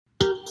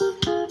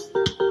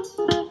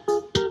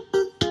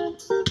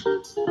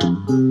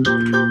Been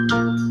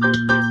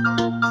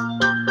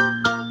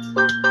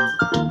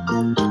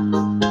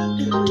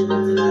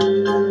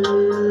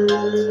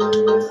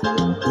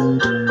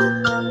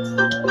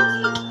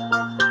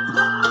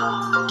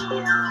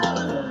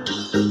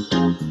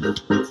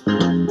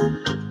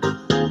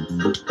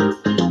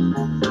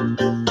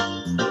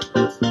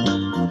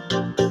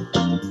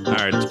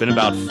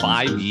about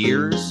 5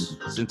 years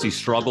since he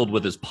struggled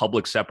with his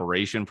public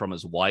separation from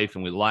his wife,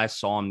 and we last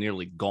saw him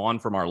nearly gone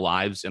from our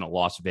lives in a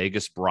Las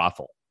Vegas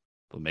brothel.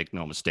 But make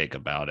no mistake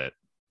about it,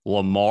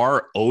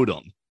 Lamar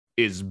Odom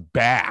is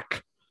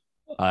back.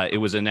 It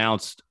was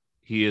announced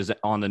he is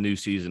on the new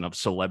season of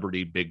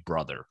Celebrity Big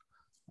Brother.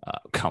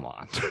 Come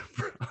on.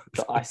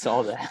 I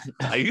saw that.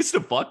 I used to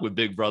fuck with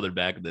Big Brother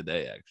back in the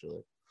day,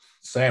 actually.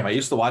 Same. I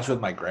used to watch it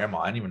with my grandma.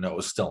 I didn't even know it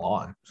was still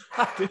on.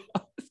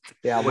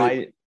 Yeah,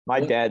 my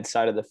dad's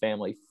side of the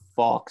family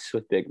fucks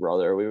with Big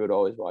Brother. We would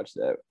always watch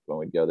that when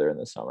we'd go there in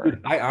the summer.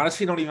 Dude, I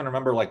honestly don't even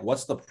remember, like,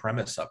 what's the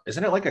premise of?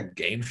 Isn't it like a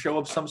game show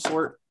of some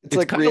sort? It's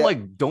like kind of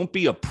like don't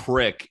be a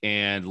prick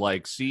and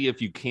like see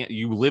if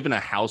you live in a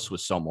house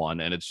with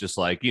someone and it's just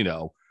like, you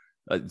know,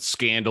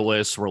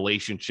 scandalous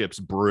relationships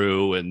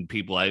brew and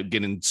people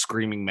get in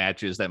screaming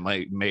matches that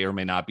may or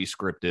may not be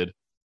scripted.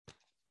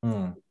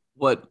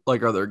 What,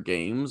 like, are there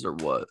games or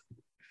what?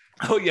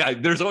 Oh, yeah,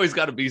 there's always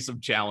got to be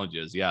some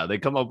challenges. Yeah, they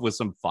come up with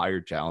some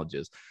fire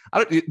challenges.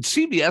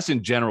 CBS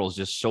in general is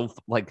just so,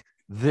 like,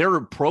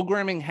 their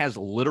programming has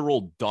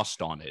literal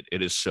dust on it.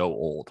 It is so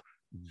old.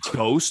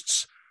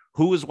 Ghosts?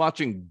 Who is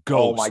watching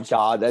Ghosts? Oh, my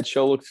God, that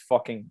show looks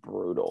fucking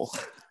brutal.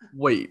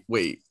 Wait.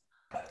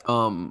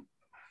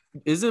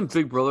 Isn't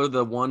Big Brother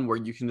the one where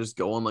you can just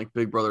go on, like,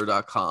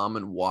 BigBrother.com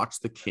and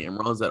watch the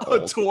cameras at all?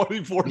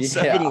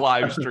 24/7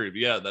 live stream.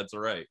 Yeah, that's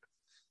right.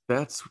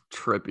 That's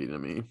trippy to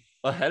me.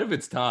 Ahead of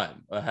its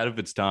time. We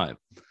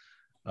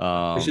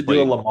should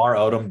do a Lamar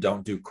Odom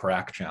don't do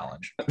crack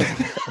challenge.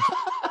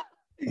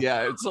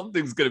 Yeah,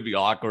 something's going to be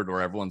awkward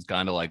where everyone's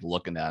kind of like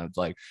looking at it. It's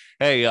like,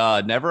 hey,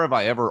 never have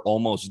I ever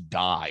almost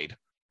died.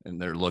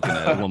 And they're looking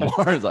at it.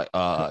 Lamar's like,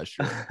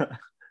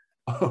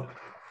 sure.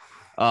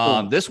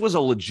 This was a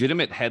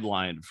legitimate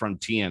headline from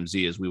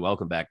TMZ as we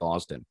welcome back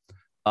Austin.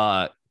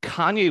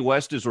 Kanye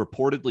West is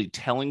reportedly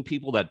telling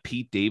people that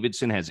Pete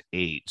Davidson has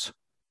AIDS.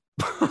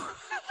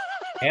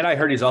 And I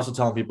heard he's also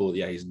telling people,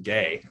 yeah, he's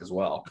gay as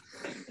well.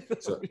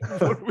 So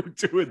what are we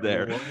doing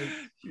there?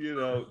 You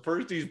know,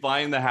 first he's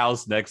buying the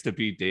house next to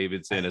Pete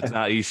Davidson. It's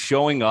not, he's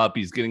showing up.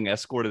 He's getting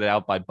escorted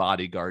out by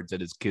bodyguards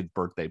at his kid's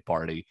birthday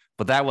party.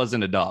 But that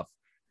wasn't enough.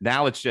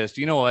 Now it's just,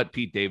 you know what?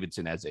 Pete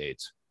Davidson has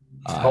AIDS.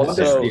 I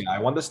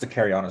want this to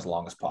carry on as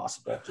long as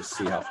possible. Just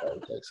see how far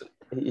it takes it.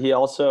 He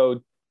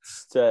also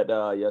said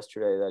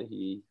yesterday that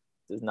he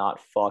does not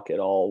fuck at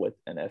all with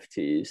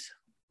NFTs.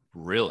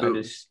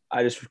 Really?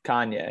 I just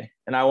Kanye,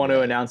 and I want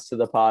to announce to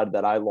the pod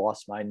that I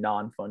lost my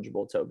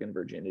non-fungible token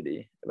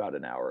virginity about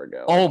an hour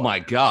ago. Oh my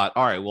God!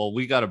 All right, well,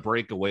 we got to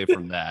break away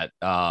from that.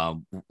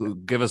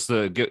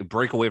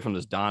 Break away from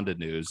this Donda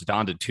news.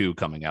 Donda 2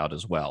 coming out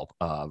as well,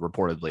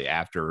 reportedly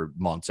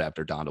months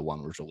after Donda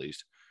 1 was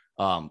released.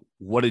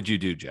 What did you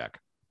do, Jack?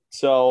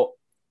 So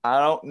I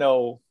don't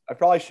know. I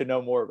probably should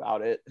know more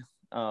about it,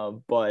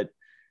 but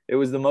it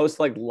was the most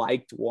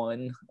liked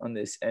one on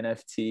this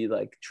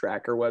NFT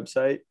tracker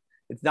website.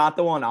 It's not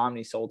the one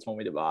OmniSoul told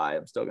me to buy.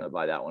 I'm still going to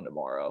buy that one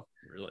tomorrow.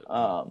 Really?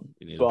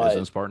 You need a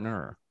business partner?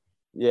 Or?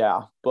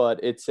 Yeah,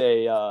 but it's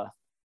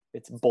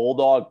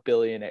Bulldog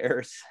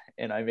Billionaires,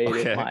 and I made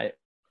it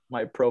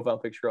my profile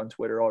picture on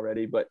Twitter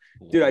already. But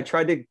dude, I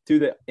tried to do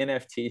the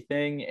NFT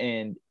thing,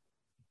 and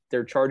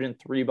they're charging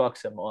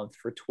 $3 a month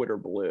for Twitter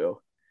Blue.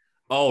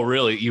 Oh,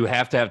 really? You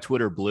have to have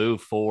Twitter Blue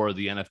for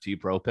the NFT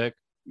Pro Pick?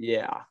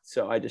 Yeah,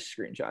 so I just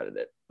screenshotted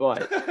it.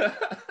 But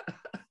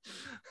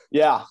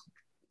yeah.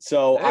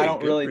 So I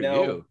don't really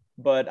know,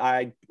 but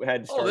I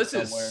had to start this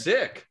somewhere. Is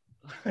sick.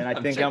 And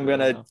I think I'm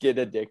gonna get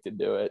addicted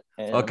to it.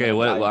 Okay,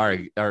 all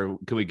right. Can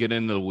we get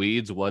into the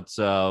weeds? What'd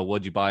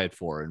you buy it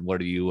for, and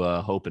what are you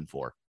hoping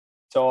for?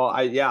 So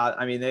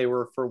they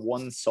were for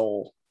one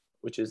soul,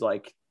 which is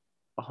like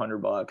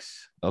 $100.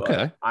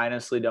 Okay. I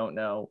honestly don't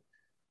know.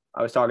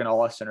 I was talking to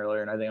Austin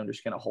earlier, and I think I'm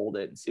just gonna hold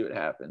it and see what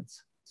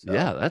happens. So,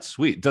 yeah, that's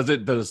sweet. Does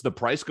the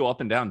price go up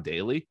and down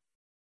daily?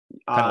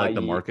 Kind of like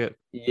the market?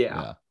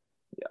 Yeah.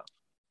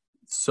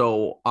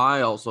 So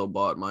I also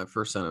bought my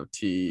first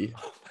NFT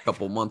a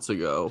couple months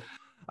ago.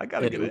 I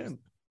gotta get in.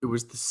 It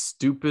was the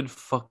stupid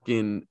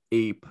fucking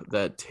ape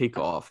that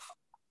Takeoff.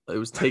 It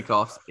was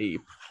Takeoff's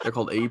ape. They're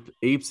called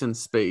apes in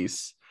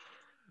space.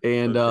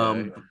 And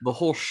the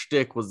whole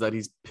shtick was that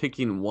he's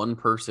picking one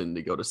person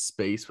to go to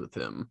space with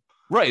him.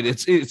 Right.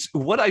 It's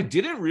what I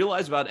didn't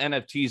realize about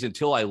NFTs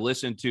until I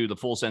listened to the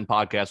Full Send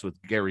podcast with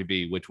Gary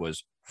B, which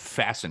was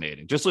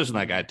fascinating. Just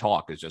listening to that guy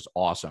talk is just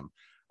awesome.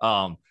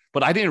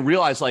 But I didn't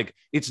realize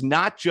it's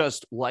not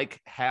just like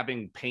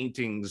having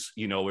paintings,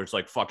 where it's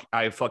like,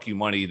 fuck you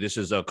money. This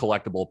is a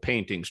collectible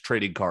paintings,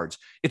 trading cards.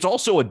 It's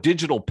also a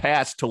digital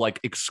pass to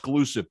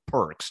exclusive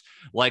perks,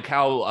 like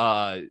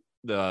how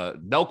the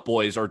Nelk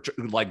Boys are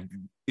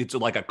it's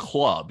like a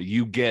club.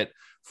 You get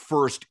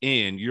first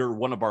in. You're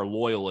one of our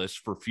loyalists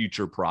for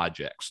future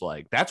projects.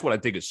 Like, that's what I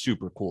think is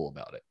super cool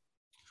about it.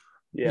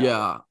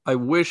 Yeah. I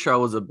wish I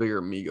was a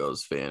bigger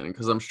Migos fan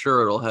because I'm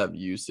sure it'll have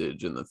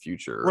usage in the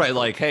future. Right.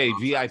 Like, hey,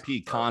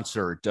 VIP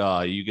concert,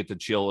 you get to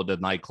chill at the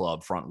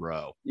nightclub front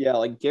row. Yeah,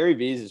 like Gary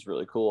V's is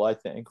really cool, I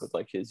think, with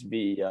like his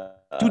V.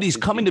 Dude, he's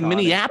his coming to VCon and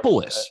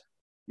Minneapolis.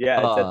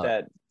 stuff like that. Yeah, it's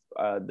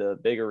at that the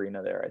big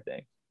arena there, I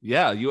think.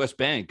 Yeah, US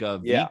Bank,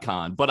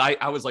 VCon. But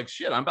I was like,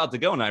 shit, I'm about to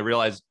go. And I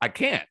realized I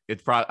can't.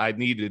 It's probably I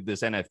needed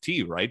this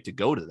NFT, right, to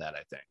go to that,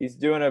 I think. He's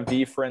doing a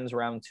V Friends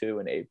round 2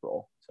 in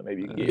April. So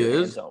maybe you can get your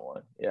hands on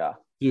one. Yeah.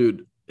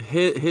 Dude,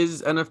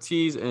 his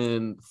NFTs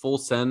and Full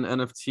Send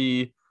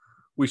NFT,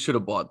 we should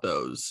have bought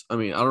those. I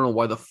mean, I don't know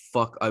why the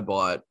fuck I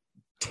bought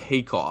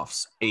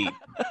Takeoff's ape.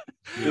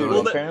 Dude,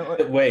 Well,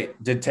 apparently,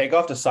 wait, did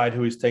Takeoff decide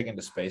who he's taking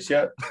to space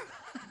yet?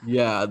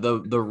 Yeah,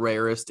 the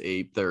rarest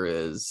ape there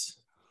is.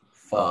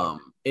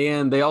 Fuck.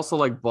 And they also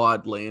like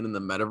bought land in the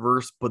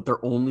metaverse, but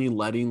they're only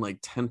letting like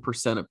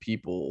 10% of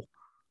people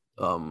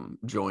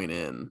join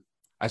in.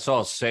 I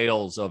saw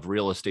sales of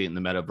real estate in the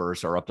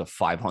metaverse are up to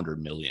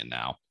 500 million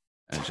now.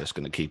 And it's just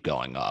going to keep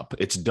going up.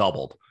 It's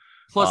doubled.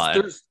 Plus,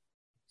 there's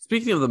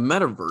speaking of the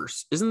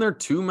metaverse, isn't there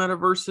 2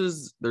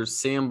 metaverses? There's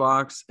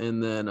Sandbox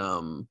and then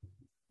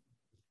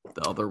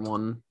the other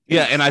one.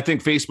 Yeah, and I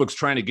think Facebook's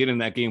trying to get in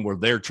that game where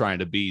they're trying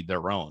to be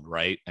their own,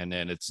 right? And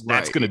then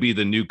that's going to be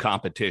the new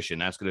competition.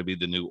 That's going to be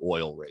the new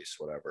oil race,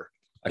 whatever.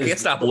 I can't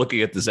stop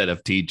looking at this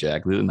NFT,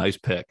 Jack. This is a nice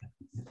pick.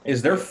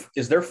 Is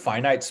there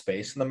finite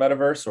space in the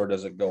metaverse, or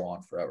does it go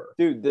on forever?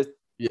 dude,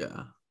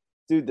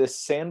 this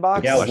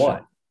Sandbox. Yeah,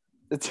 what?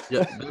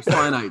 Yeah, there's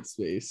finite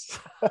space.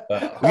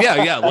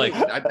 Yeah, like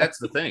that's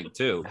the thing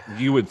too.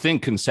 You would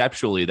think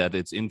conceptually that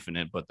it's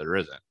infinite, but there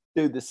isn't.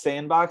 Dude, the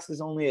Sandbox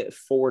is only at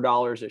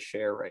 $4 a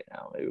share right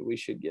now. Maybe we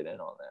should get in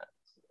on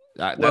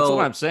that. That's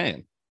what I'm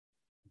saying.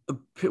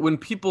 When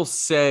people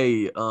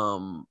say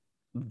the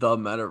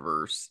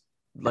metaverse,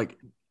 like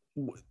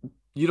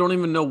you don't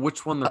even know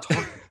which one they're talking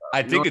about.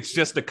 I think it's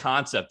just a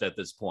concept at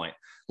this point.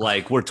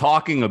 Like, we're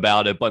talking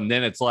about it, but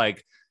then it's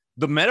like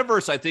the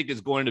metaverse, I think,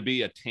 is going to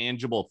be a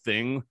tangible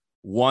thing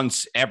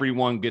once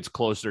everyone gets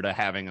closer to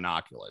having an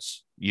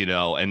Oculus,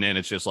 and then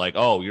it's just like,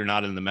 oh, you're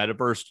not in the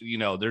metaverse.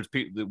 There's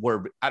people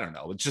where, I don't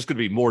know, it's just going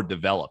to be more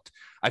developed.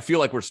 I feel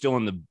like we're still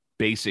in the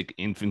basic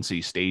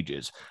infancy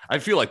stages. I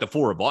feel like the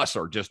four of us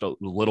are just a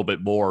little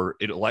bit more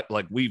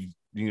like we've,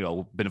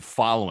 been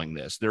following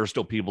this. There are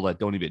still people that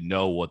don't even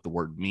know what the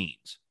word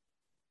means.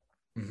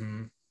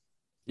 Mm-hmm.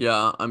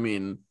 Yeah. I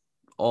mean,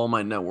 all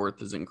my net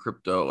worth is in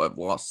crypto. I've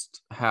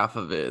lost half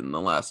of it in the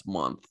last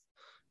month.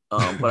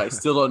 But I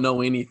still don't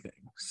know anything.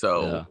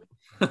 So,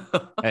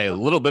 Hey, a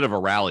little bit of a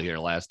rally here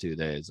last 2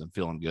 days. I'm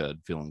feeling good,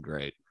 feeling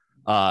great.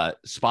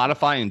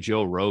 Spotify and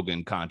Joe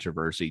Rogan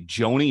controversy.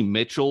 Joni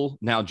Mitchell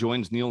now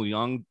joins Neil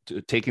Young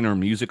taking her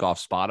music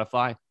off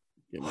Spotify.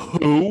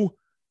 Who?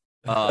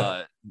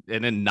 And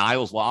then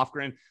Niles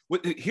Lofgren.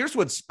 Here's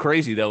what's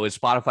crazy though is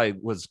Spotify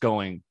was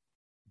going,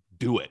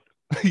 do it.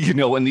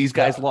 And these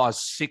guys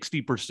lost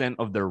 60%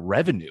 of their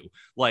revenue.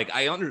 Like,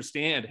 I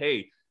understand,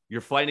 hey,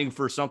 you're fighting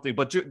for something,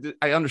 but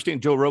I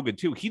understand Joe Rogan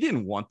too. He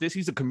didn't want this.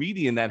 He's a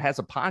comedian that has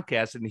a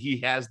podcast and he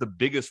has the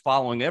biggest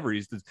following ever.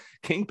 He's the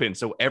kingpin.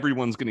 So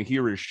everyone's going to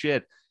hear his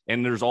shit.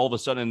 And there's all of a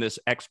sudden this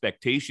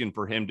expectation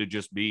for him to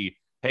just be,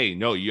 hey,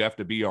 no, you have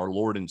to be our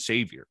Lord and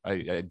Savior.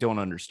 I don't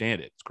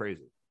understand it. It's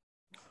crazy.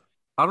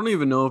 I don't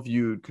even know if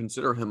you'd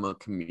consider him a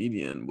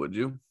comedian, would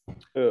you?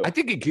 Who? I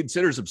think he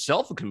considers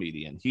himself a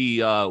comedian.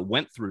 He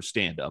went through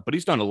stand-up, but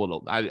he's done a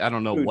little. I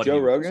don't know what Joe he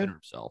would Rogan? consider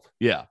himself.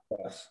 Yeah.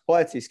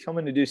 What? He's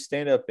coming to do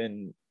stand-up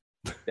in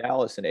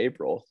Dallas in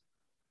April.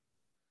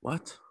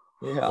 What?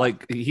 Yeah.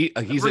 Like he's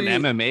an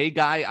MMA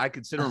guy. I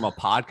consider him a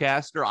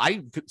podcaster.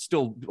 I could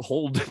still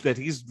hold that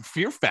he's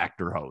Fear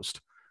Factor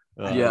host.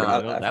 That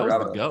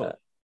was the go.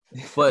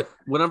 But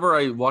whenever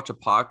I watch a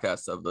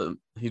podcast of them,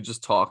 he's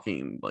just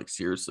talking like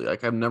seriously.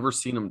 Like, I've never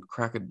seen him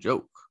crack a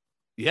joke.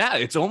 Yeah,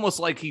 it's almost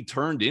like he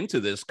turned into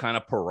this kind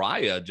of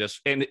pariah.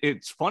 And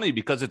it's funny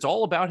because it's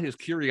all about his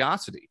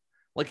curiosity.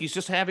 Like,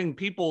 he's having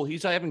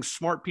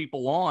smart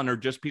people on, or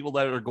just people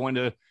that are going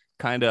to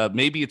kind of,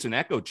 maybe it's an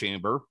echo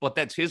chamber, but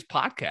that's his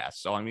podcast.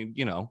 So, I mean,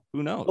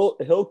 who knows?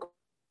 He'll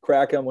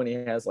crack him when he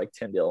has like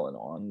Tim Dillon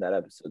on. That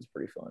episode's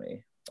pretty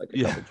funny. Like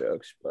a couple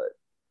jokes, but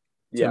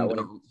yeah,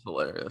 it's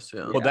hilarious.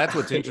 Yeah. Well, that's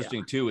what's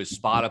interesting too is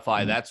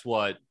Spotify. That's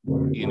what,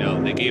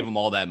 they gave him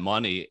all that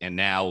money. And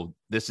now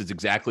this is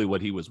exactly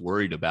what he was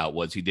worried about,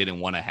 was he didn't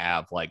want to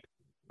have like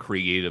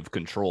creative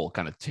control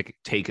kind of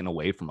taken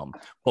away from him.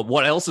 But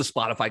what else is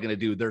Spotify going to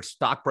do? Their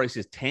stock price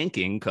is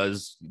tanking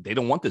because they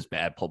don't want this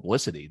bad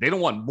publicity. They don't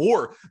want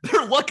more.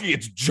 They're lucky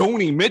it's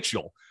Joni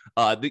Mitchell.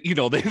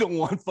 They don't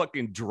want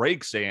fucking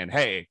Drake saying,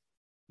 hey,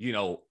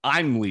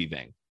 I'm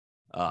leaving,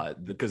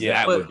 because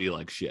that would be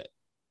like shit.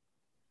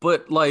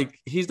 But like,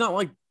 he's not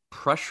like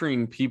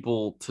pressuring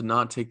people to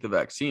not take the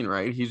vaccine,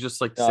 right? He's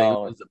just like saying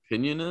what his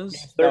opinion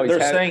is. They're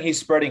saying he's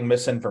spreading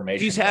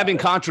misinformation. He's having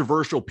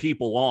controversial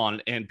people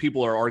on, and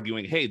people are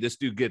arguing, hey, this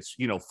dude gets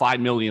 5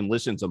 million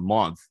listens a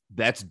month.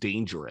 That's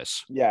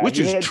dangerous. Yeah, which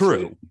is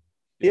true.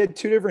 He had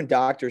 2 different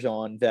doctors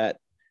on that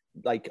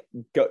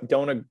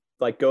don't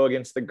go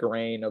against the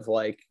grain of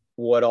like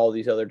what all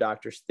these other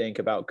doctors think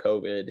about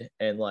COVID.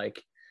 And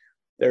like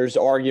there's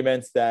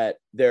arguments that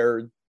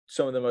they're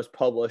some of the most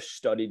published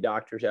studied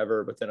doctors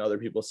ever, but then other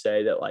people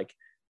say that like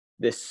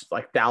this,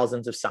 like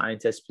thousands of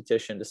scientists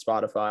petitioned to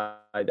Spotify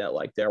that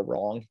like they're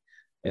wrong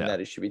and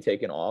that it should be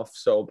taken off.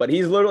 So, but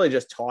he's literally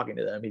just talking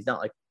to them. He's not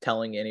like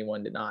telling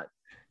anyone to not.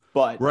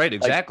 But right,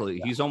 exactly.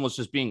 Like, he's almost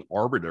just being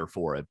arbiter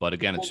for it. But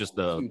again, it's just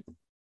the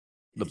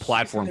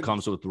platform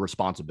comes with the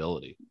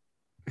responsibility.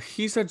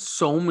 He's had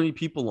so many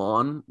people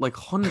on, like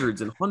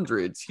hundreds and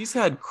hundreds. He's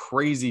had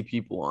crazy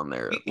people on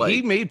there. Like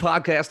he made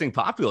podcasting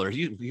popular.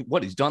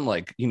 He's done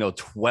like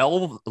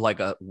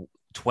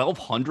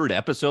 1,200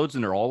 episodes,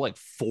 and they're all like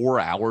 4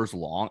 hours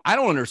long. I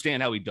don't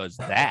understand how he does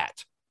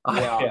that.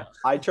 Yeah.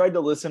 I tried to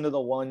listen to the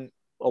one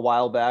a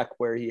while back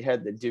where he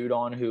had the dude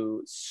on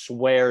who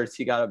swears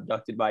he got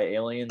abducted by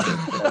aliens in the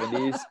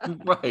 70s.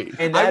 Right.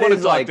 And I want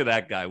to talk to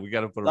that guy. We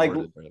got to put like,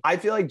 I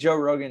feel like Joe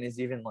Rogan is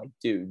even like,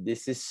 dude,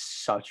 this is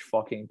such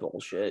fucking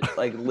bullshit.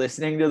 Like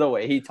listening to the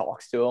way he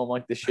talks to him,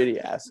 like the shit he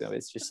asks him,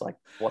 it's just like,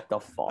 what the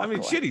fuck? I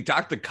mean, shit, he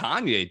talked to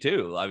Kanye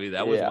too. I mean,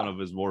 that was one of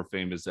his more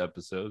famous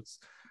episodes.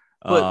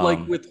 But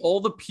like with all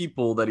the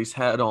people that he's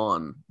had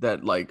on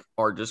that like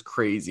are just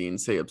crazy and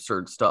say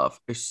absurd stuff,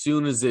 as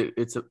soon as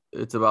it's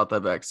about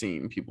that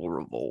vaccine, people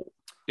revolt.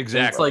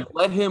 Exactly. It's like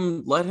let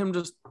him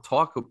just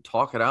talk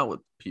it out with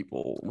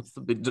people.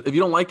 If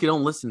you don't like it,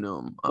 don't listen to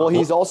him. Well,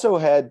 he's also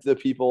had the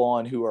people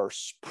on who are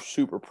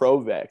super pro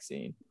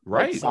vaccine,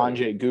 right? Like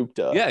Sanjay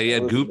Gupta. Yeah, he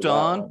had Gupta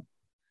on.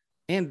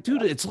 And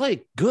dude, it's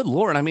like, good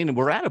Lord. I mean,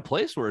 we're at a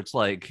place where it's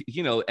like,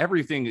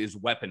 everything is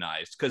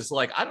weaponized because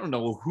like, I don't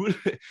know who,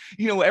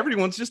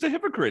 everyone's just a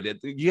hypocrite.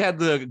 You had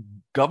the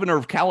governor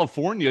of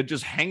California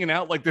just hanging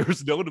out like there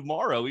was no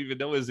tomorrow, even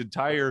though his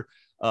entire,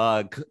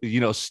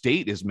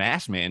 state is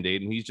mask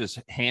mandate. And he's just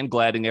hand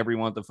gliding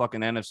everyone at the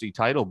fucking NFC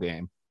title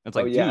game. It's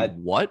like,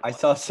 dude, what? I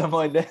saw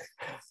someone,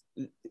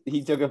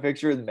 he took a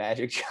picture with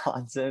Magic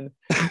Johnson.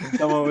 And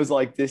someone was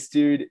like, this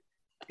dude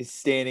can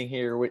stand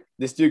here with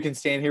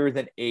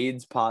an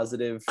AIDS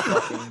positive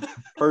fucking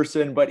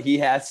person, but he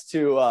has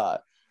to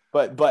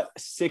but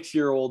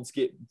 6-year-olds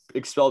get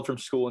expelled from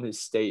school in his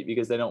state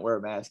because they don't wear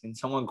a mask. And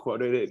someone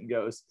quoted it and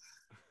goes,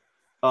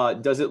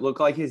 does it look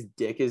like his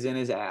dick is in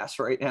his ass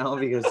right now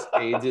because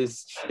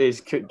AIDS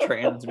is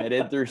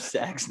transmitted through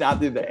sex, not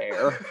through the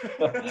air?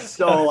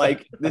 So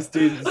like this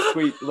dude's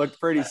tweet looked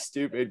pretty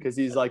stupid because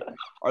he's like,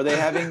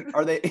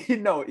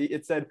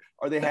 it said,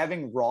 are they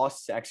having raw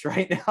sex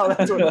right now?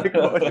 That's what the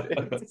quote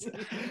is.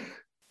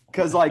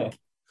 Because like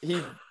he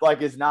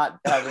like is not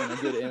having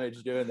a good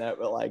image doing that,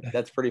 but like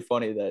that's pretty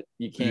funny that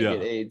you can't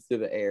get AIDS through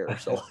the air.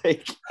 So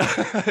like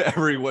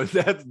everyone,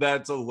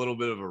 that's a little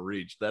bit of a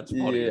reach. That's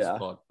funny as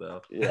fuck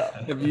though. Yeah.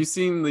 Have you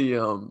seen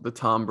the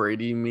Tom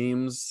Brady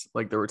memes,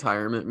 like the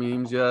retirement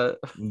memes yet?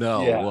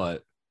 No.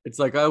 What? It's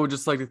like, I would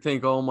just like to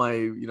thank all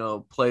my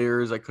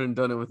players. I couldn't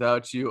have done it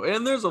without you.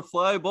 And there's a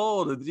fly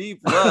ball to the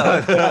deep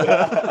left.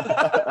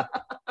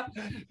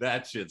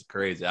 That shit's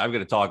crazy. I'm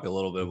going to talk a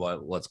little bit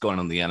about what's going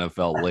on in the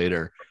NFL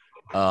later.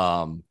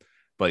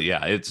 But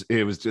yeah,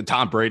 it was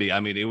Tom Brady. I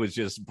mean, it was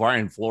just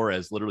Brian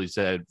Flores literally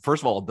said,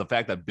 first of all, the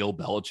fact that Bill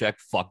Belichick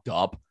fucked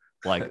up,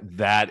 like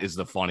that is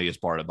the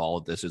funniest part of all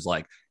of this is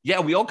like, yeah,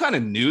 we all kind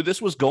of knew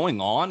this was going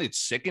on. It's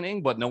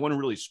sickening, but no one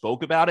really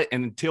spoke about it.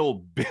 And until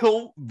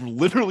Bill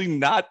literally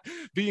not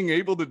being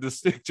able to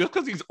distinguish, just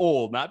because he's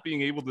old, not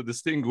being able to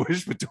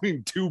distinguish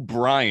between two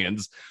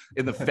Brians,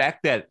 and the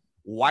fact that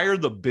why are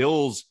the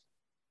Bills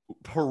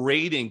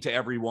parading to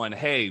everyone,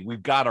 hey,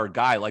 we've got our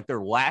guy, like they're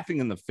laughing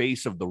in the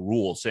face of the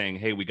rule saying,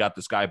 hey, we got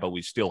this guy, but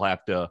we still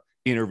have to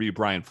interview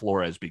Brian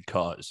Flores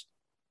because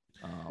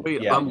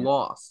I'm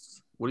lost.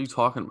 What are you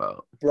talking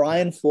about?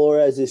 Brian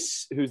Flores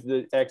who's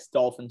the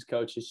ex-Dolphins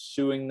coach, is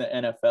suing the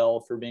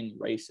NFL for being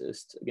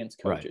racist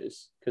against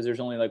coaches because there's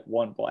only like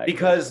one black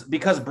because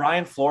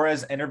Brian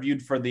Flores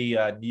interviewed for the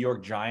New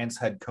York Giants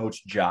head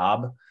coach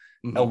job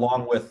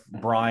along with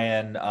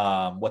Brian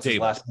what's his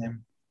last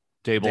name?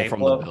 Dable from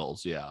the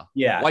Bills, yeah.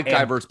 White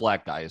guy versus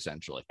black guy,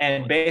 essentially.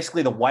 And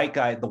basically the white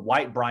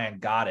Brian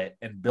got it,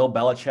 and Bill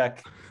Belichick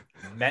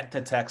meant to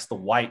text the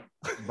white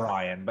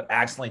Brian, but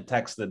accidentally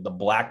texted the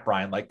black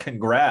Brian, like,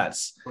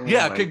 congrats.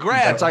 Yeah,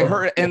 congrats. I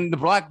heard, and the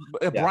black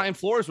Brian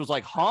Flores was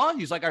like, huh?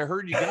 He's like, I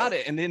heard you got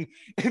it. And then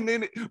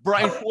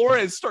Brian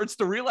Flores starts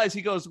to realize,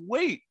 he goes,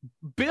 wait,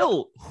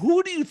 Bill,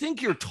 who do you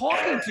think you're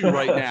talking to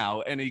right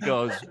now? And he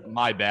goes,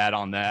 my bad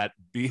on that.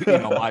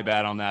 My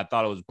bad on that.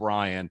 Thought it was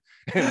Brian.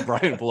 And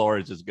Brian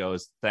Flores just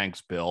goes,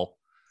 thanks, Bill.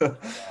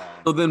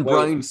 So then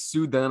Brian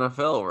sued the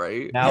NFL,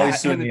 right? Now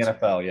he's suing the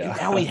NFL, And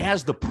now he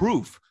has the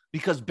proof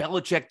because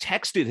Belichick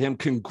texted him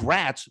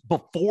congrats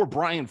before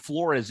Brian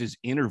Flores'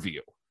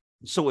 interview.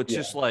 So it's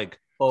just like,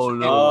 Oh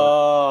no!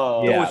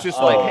 Oh, It Yeah. was just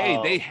like, hey,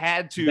 Oh. they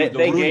had to. They, the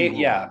they Rooney gave,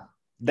 Rule. yeah,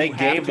 they You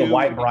have gave the to-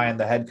 White Brian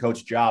the head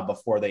coach job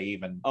before they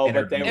even Oh,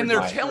 but they interviewed And they're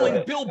Brian.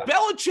 telling Bill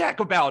Belichick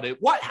about it.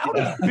 What? How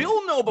does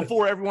Bill know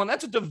before everyone?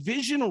 That's a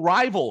division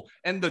rival.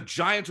 And the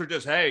Giants are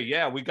just, hey,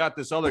 yeah, we got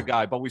this other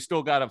guy, but we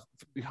still got to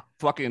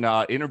fucking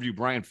interview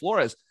Brian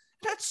Flores.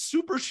 That's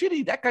super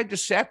shitty. That guy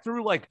just sat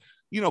through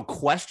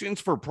questions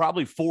for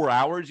probably 4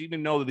 hours,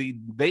 even though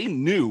they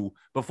knew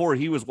before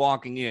he was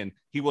walking in,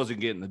 he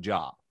wasn't getting the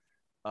job.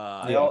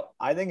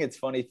 I think it's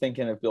funny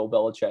thinking of Bill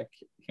Belichick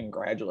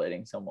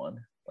congratulating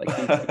someone. Like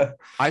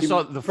I he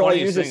saw the probably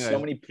funniest uses thing. so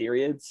many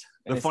periods.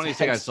 in The his funniest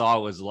thing I text. saw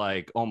was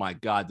like, oh my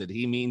God, did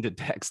he mean to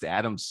text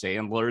Adam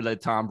Sandler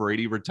that Tom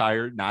Brady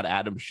retired, not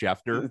Adam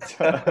Schefter?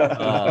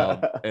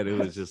 And it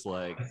was just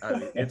like,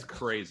 it's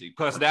crazy.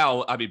 Because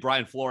now,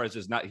 Brian Flores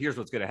is not, here's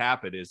what's going to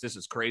happen is this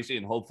is crazy.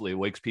 And hopefully it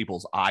wakes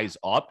people's eyes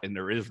up and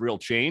there is real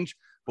change.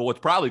 But what's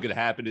probably going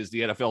to happen is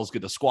the NFL is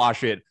going to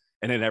squash it.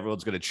 And then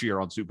everyone's going to cheer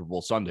on Super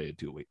Bowl Sunday in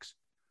 2 weeks.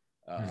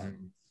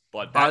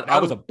 But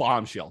that was a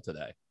bombshell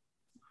today.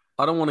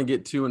 I don't want to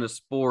get too into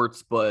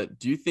sports, but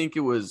do you think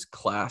it was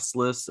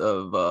classless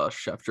of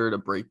Schefter to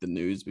break the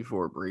news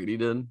before Brady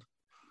did?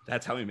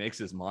 That's how he makes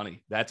his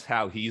money. That's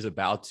how he's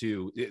about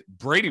to.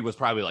 Brady was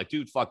probably like,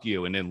 dude, fuck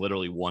you. And then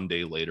literally 1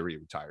 day later, he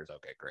retires.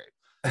 Okay, great.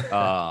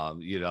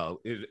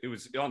 It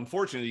was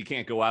unfortunate he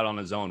can't go out on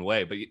his own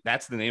way, but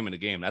that's the name of the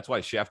game. That's why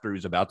Schefter,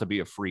 who's about to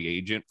be a free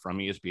agent from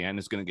ESPN,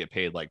 is going to get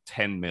paid like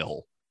 10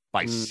 mil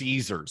by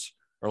Caesars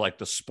or like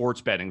the sports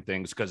betting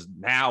things. Because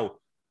now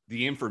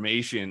the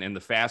information and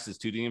the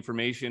fastest to the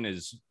information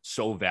is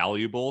so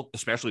valuable,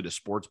 especially to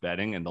sports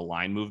betting and the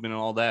line movement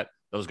and all that.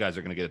 Those guys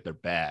are going to get their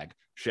bag.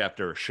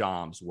 Schefter,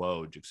 Shams,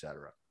 Woj,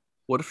 etc.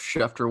 What if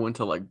Schefter went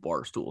to like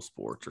Barstool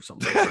Sports or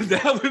something? That's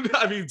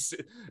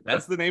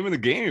the name of the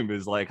game,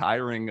 is like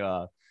hiring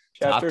top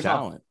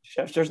talent.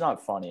 Schefter's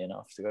not funny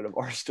enough to go to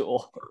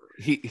Barstool.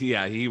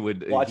 He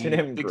would. Watching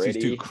him thinks he's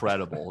gritty. too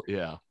credible.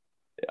 Yeah.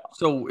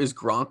 So is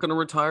Gronk going to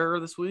retire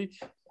this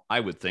week? I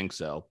would think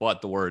so.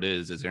 But the word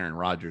is Aaron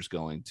Rodgers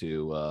going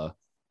to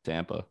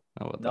Tampa?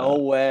 How about No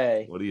that?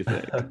 way. What do you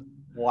think?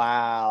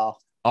 Wow.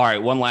 All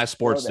right, one last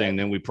sports Go thing,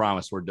 there. then we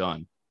promise we're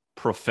done.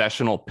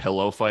 Professional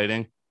pillow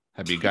fighting.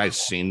 Have you guys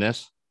seen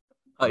this?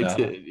 I No.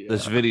 did. Yeah.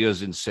 This video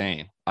is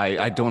insane.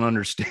 I don't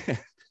understand.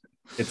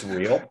 It's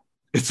real.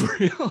 It's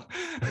real.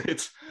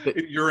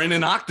 You're in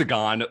an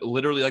octagon,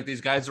 literally like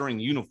these guys are in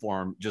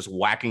uniform, just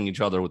whacking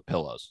each other with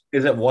pillows.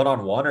 Is it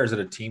one-on-one or is it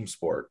a team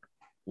sport?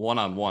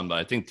 One-on-one, but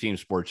I think team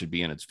sport should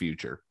be in its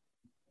future.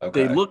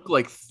 Okay. They look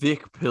like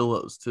thick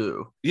pillows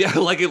too. Yeah,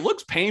 like it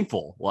looks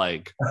painful.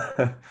 Like,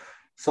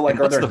 So like,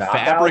 are what's there the knockouts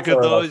fabric of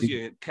or, those? like,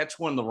 You catch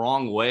one the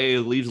wrong way,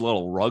 it leaves a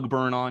little rug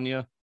burn on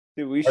you.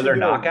 Dude, we are should there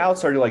do a-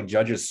 knockouts or do like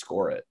judges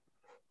score it?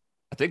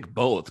 I think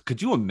both.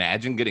 Could you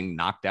imagine getting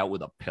knocked out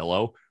with a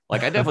pillow?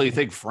 Like, I definitely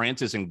think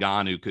Francis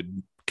Ngannou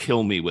could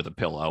kill me with a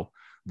pillow,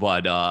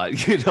 but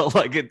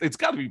like it's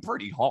got to be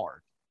pretty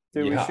hard.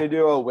 Dude, Yeah. we should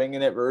do a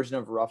winging it version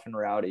of Rough and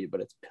Rowdy, but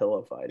it's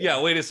pillow fighting.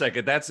 Yeah, wait a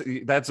second.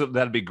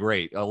 That'd be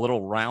great. A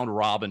little round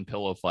robin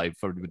pillow fight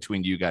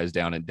between you guys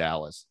down in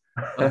Dallas.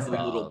 That's a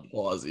little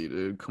pausey,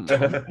 dude. Come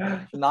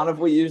on. Not if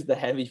we use the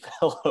heavy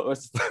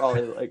pillows. It's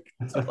probably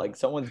like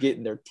someone's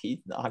getting their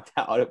teeth knocked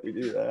out if we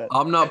do that.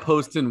 I'm not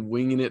posting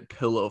winging it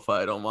pillow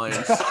fight on my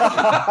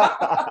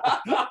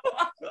Instagram.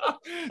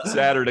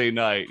 Saturday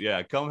night.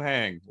 Yeah, come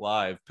hang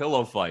live.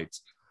 Pillow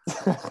fights.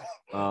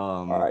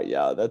 All right,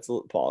 yeah, that's a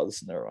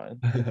pause. Never mind.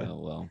 Oh,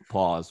 well,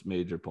 pause,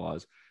 major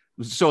pause.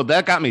 So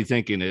that got me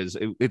thinking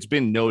it's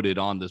been noted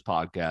on this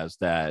podcast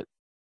that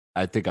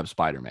I think I'm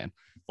Spider-Man.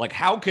 Like,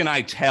 how can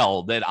I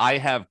tell that I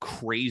have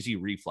crazy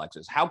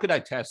reflexes? How could I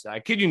test that? I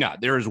kid you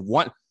not. There was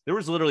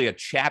literally a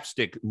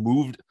chapstick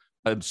moved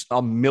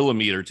a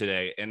millimeter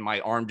today, and my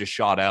arm just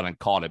shot out and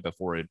caught it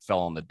before it fell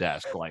on the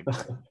desk, like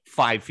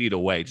 5 feet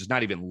away, just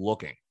not even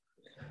looking.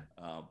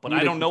 But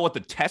I don't know what the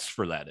test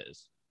for that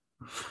is.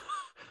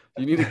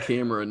 You need a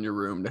camera in your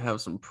room to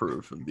have some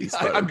proof of these.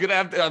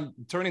 I'm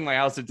turning my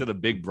house into the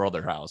Big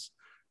Brother house,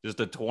 just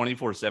a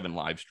 24/7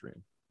 live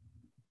stream.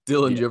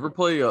 Dylan, did you ever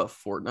play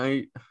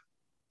Fortnite?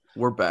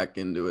 We're back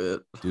into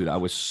it. Dude, I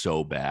was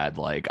so bad.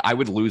 Like, I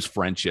would lose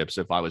friendships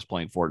if I was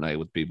playing Fortnite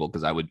with people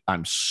because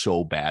I'm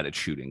so bad at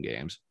shooting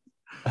games.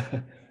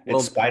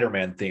 It's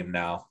Spider-Man themed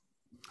now.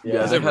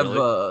 Yeah, Is they it have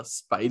really?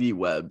 Spidey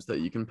webs that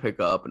you can pick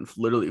up and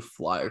literally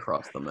fly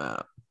across the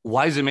map.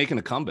 Why is it making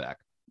a comeback?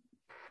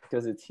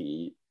 Because it's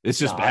heat. It's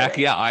just Nah, back.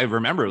 Yeah, I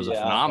remember it was a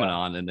yeah.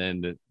 phenomenon, and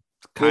then it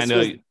kind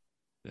of.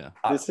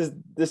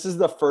 This is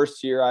the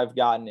first year I've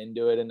gotten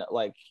into it, and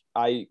like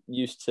I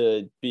used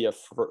to be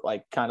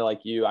kind of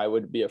like you. I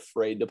would be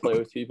afraid to play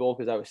with people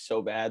because I was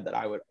so bad that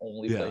I would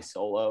only Yeah. play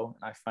solo.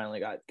 And I finally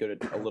got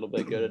a little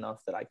bit good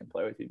enough that I can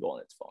play with people,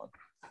 and it's fun.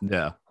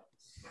 Yeah.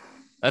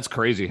 That's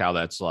crazy how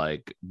that's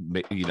like,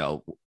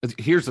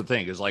 here's the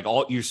thing is like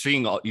you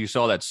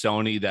saw that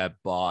Sony that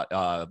bought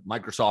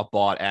Microsoft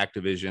bought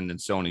Activision and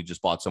Sony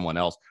just bought someone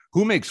else.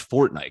 Who makes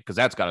Fortnite? Because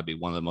that's got to be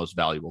one of the most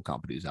valuable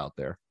companies out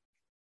there.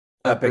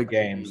 Epic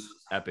Games.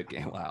 Epic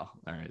Game. Wow.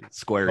 All right.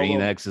 Square Well,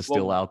 Enix is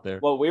still out there.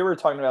 What we were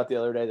talking about the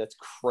other day that's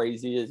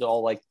crazy is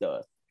all like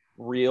the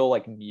real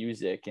like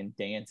music and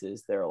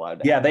dances they're allowed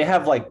to Yeah, they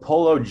have like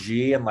Polo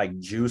G and like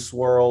Juice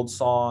World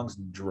songs,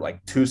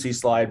 like Tootsie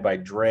Slide by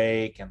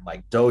Drake and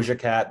like Doja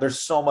Cat. There's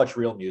so much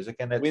real music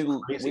in it.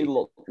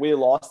 We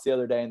lost the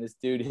other day and this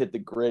dude hit the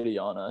gritty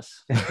on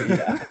us.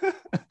 Yeah.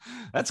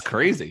 That's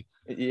crazy.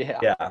 Yeah.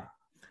 Yeah.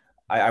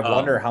 I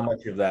wonder how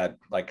much of that,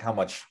 like how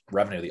much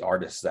revenue the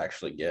artists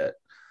actually get.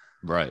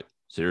 Right.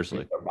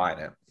 Seriously. They're buying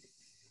it.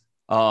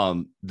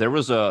 There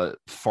was a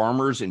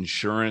Farmers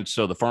Insurance.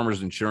 So the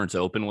Farmers Insurance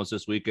Open was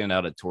this weekend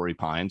out at Torrey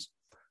Pines.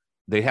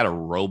 They had a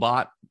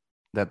robot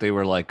that they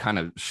were like kind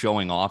of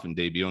showing off and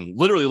debuting.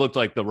 Literally looked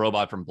like the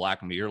robot from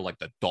Black Mirror, like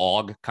the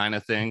dog kind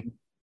of thing.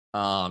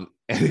 And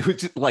it was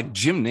just like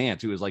Jim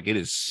Nantz, who was like in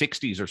his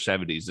 60s or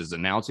 70s, is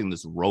announcing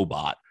this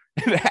robot.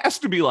 It has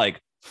to be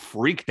like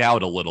freaked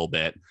out a little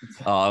bit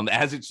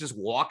as it's just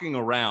walking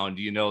around,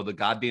 the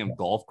goddamn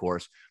golf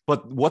course.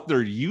 But what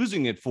they're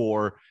using it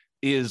for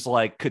is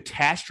like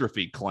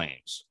catastrophe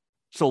claims.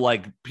 So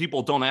like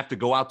people don't have to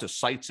go out to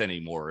sites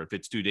anymore. If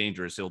it's too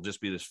dangerous, it'll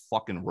just be this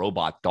fucking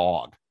robot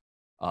dog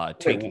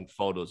taking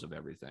photos of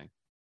everything.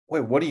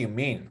 Wait, what do you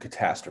mean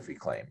catastrophe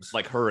claims?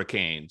 Like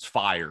hurricanes,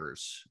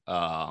 fires,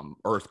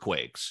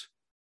 earthquakes,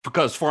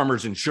 because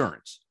Farmers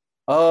Insurance.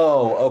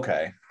 Oh,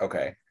 okay.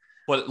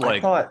 But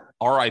like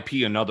RIP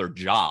another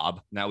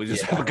job. Now we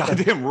just have a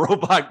goddamn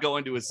robot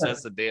going to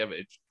assess the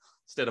damage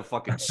instead of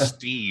fucking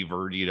Steve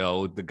or,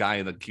 the guy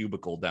in the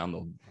cubicle down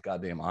the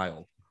goddamn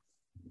aisle.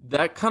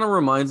 That kind of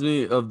reminds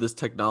me of this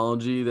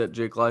technology that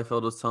Jake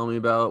Liefeld was telling me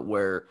about,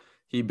 where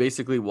he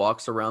basically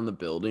walks around the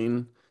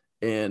building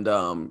and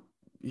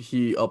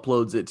he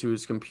uploads it to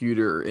his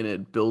computer and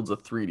it builds a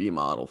 3D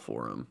model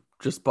for him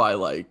just by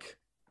like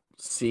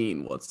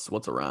seeing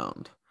what's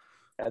around.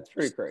 That's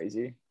pretty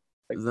crazy.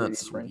 Like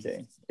That's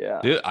printing.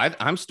 Yeah. Dude,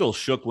 I'm still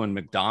shook when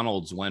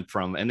McDonald's went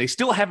from, and they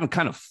still haven't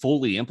kind of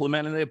fully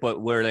implemented it,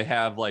 but where they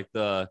have like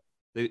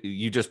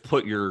you just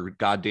put your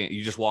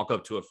you just walk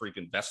up to a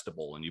freaking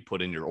vestibule and you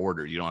put in your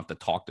order. You don't have to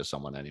talk to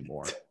someone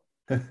anymore.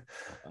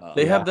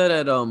 They have that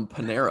at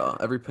Panera.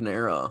 Every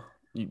Panera,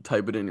 you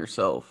type it in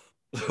yourself.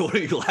 What are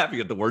you laughing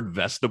at, the word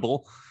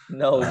vestibule?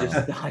 No,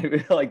 just I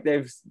feel like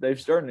they've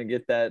started to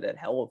get that at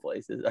hella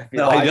places. I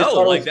feel I just know,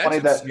 thought like, it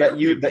was that's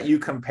funny that you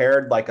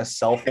compared like a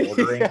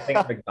self-ordering thing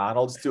at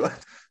McDonald's to a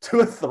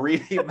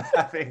 3D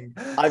mapping.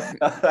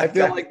 I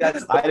feel like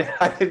that's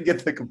I didn't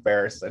get the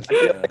comparison. I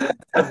feel like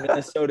that's the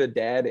Minnesota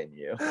dad in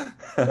you.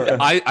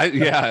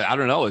 I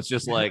don't know. It's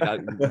just like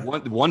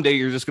one day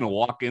you're just gonna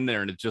walk in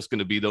there and it's just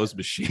gonna be those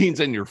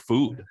machines and your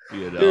food.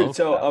 Dude,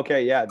 so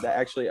okay, yeah, that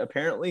actually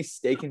apparently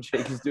Steak and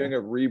Shake is doing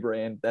a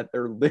rebrand that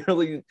they're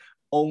literally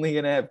only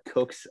gonna have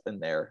cooks in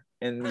there,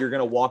 and you're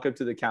gonna walk up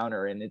to the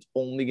counter and it's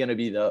only gonna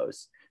be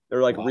those.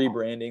 They're like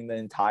rebranding the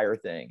entire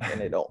thing, and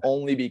it'll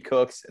only be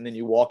cooks, and then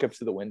you walk up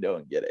to the window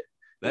and get it.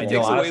 That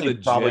takes away the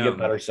probably gem. get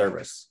better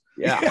service.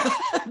 Yeah.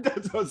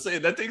 That's what I'm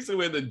saying. That takes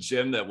away the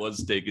gem that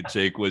was Steak and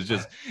Shake, was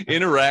just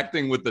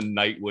interacting with the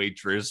night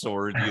waitress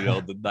or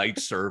the night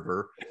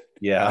server.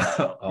 Yeah.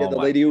 Yeah, the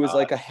lady who was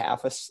like a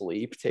half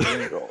asleep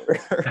taking your order.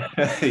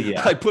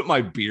 Yeah. I put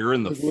my beer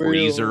in the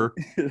freezer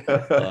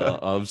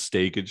of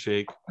Steak and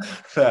Shake.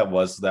 That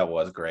was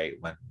great.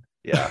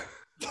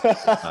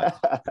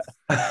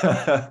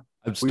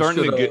 I'm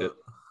starting to get.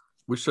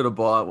 We should have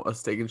bought a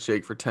Steak and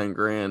Shake for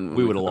 $10,000.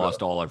 We would have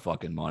lost all our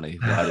fucking money.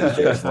 That is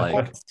just like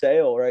on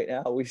sale right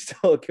now. We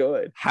still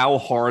could. how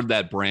hard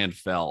that brand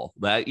fell.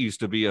 That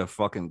used to be a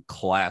fucking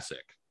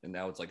classic, and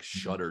now it's like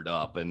shuttered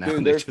up, and now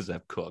they just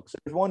have cooks.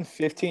 There's one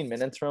 15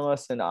 minutes from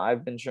us, and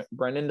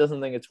Brendan doesn't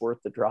think it's worth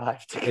the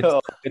drive to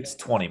go. It's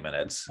 20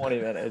 minutes.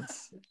 20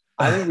 minutes.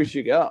 I think we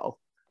should go.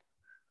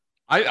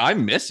 I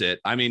miss it.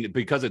 I mean,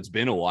 because it's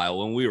been a while.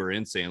 When we were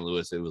in St.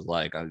 Louis, it was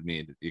like,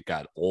 it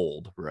got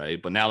old,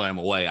 right? But now that I'm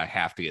away, I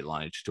have to get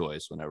Lion's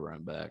Choice whenever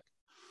I'm back.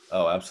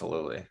 Oh,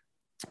 absolutely.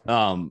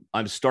 I'm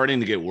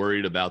starting to get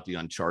worried about the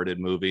Uncharted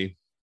movie.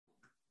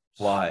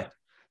 Why?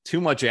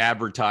 Too much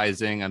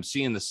advertising. I'm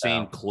seeing the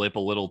same clip a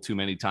little too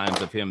many times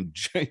of him.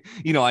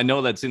 I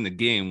know that's in the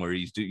game where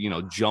he's,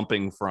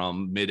 jumping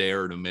from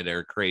midair to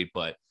midair crate,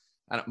 but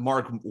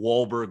Mark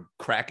Wahlberg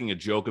cracking a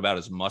joke about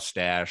his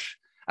mustache.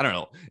 I don't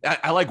know.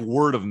 I like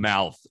word of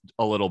mouth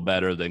a little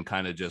better than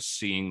kind of just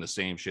seeing the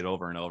same shit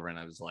over and over. And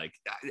I was like,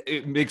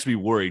 it makes me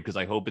worried because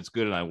I hope it's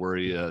good. And I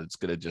worry it's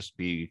going to just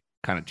be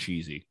kind of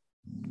cheesy.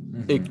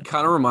 It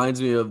kind of reminds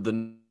me of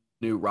the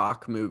new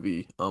Rock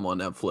movie on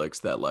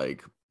Netflix that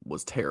like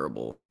was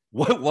terrible.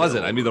 What was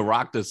it? I mean, The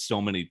Rock does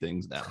so many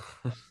things now.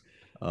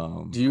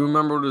 Do you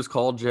remember what it was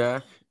called,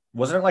 Jack?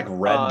 Wasn't it like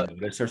Red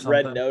Notice or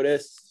something? Red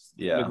Notice.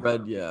 Yeah.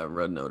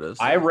 Red Notice.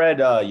 I read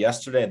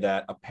yesterday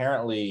that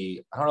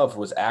apparently, I don't know if it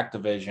was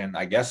Activision,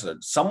 I guess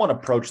someone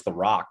approached The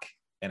Rock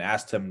and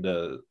asked him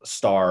to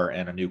star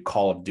in a new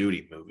Call of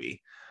Duty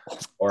movie,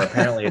 or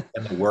apparently it's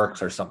in the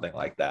works or something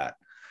like that.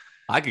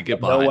 I could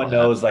get No behind one that.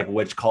 knows like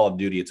which Call of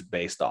Duty it's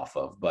based off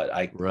of, but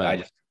I Right.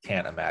 just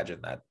can't imagine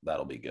that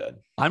that'll be good.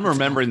 I'm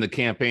remembering the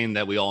campaign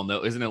that we all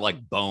know. Isn't it like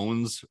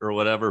Bones or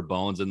whatever?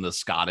 Bones and the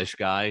Scottish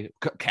guy,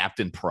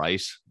 Captain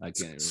Price. I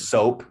can't.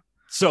 Soap.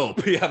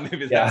 Soap. Yeah,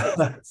 maybe Yeah.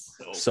 that.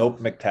 Soap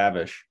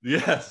McTavish.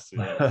 Yes.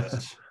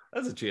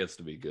 That's a chance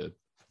to be good.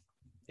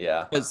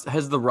 Yeah.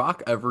 Has The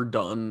Rock ever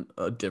done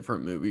a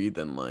different movie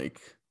than like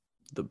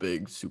the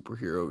big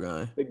superhero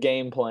guy? The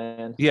Game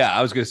Plan. Yeah,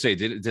 I was gonna say,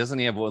 doesn't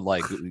he have what,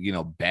 like,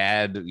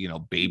 bad,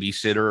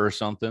 babysitter or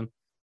something?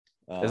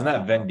 Isn't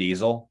that Vin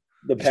Diesel?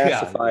 The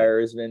Pacifier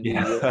is Vin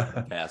Diesel.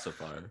 Yeah.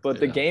 Pacifier? But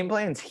the Yeah. Game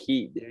Plan's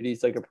heat, dude.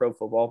 He's like a pro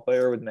football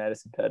player with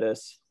Madison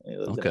Pettis. He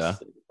lives in Okay. a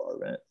state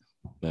department.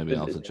 Maybe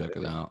I'll have to check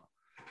it out.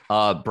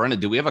 Brendan,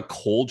 do we have a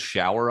cold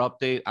shower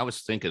update? I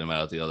was thinking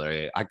about it the other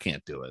day. I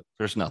can't do it.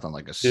 There's nothing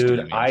like a Dude,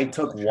 steaming I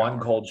took one shower.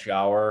 cold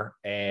shower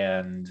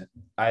and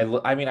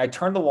I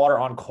turned the water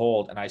on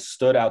cold and I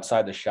stood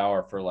outside the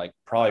shower for like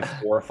probably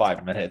 4 or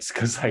 5 minutes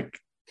because like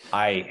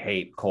I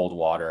hate cold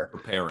water.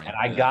 Preparing. And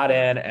I Yeah. got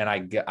in and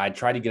I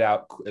tried to get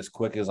out as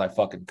quick as I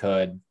fucking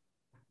could.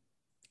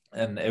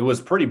 And it was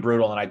pretty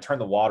brutal. And I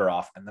turned the water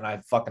off. And then I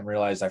fucking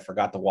realized I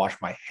forgot to wash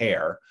my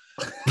hair.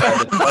 I had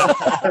to turn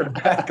the water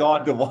back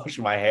on to wash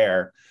my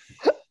hair.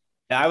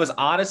 And I was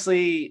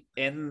honestly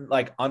in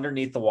like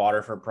underneath the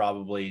water for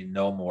probably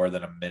no more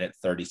than a minute,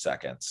 30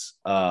 seconds.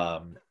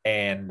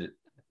 And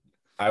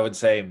I would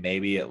say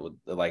maybe it would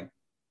like,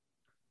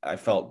 I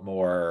felt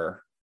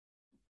more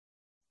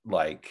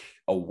like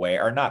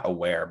aware, or not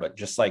aware, but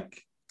just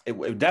like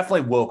it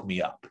definitely woke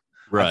me up.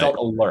 Right. I felt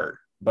alert.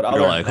 But other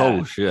You're than like, that,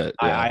 oh shit.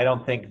 Yeah. I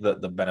don't think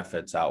that the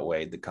benefits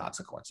outweighed the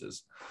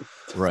consequences.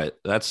 Right.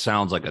 That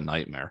sounds like a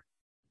nightmare.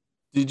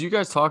 Did you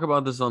guys talk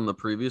about this on the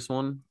previous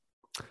one?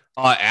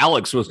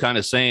 Alex was kind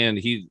of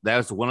saying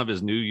that's one of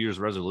his New Year's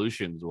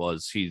resolutions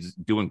was he's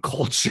doing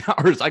cold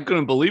showers. I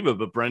couldn't believe it,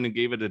 but Brendan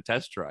gave it a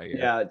test try.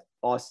 Yeah,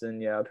 Austin.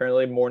 Yeah,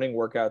 apparently morning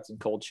workouts and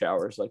cold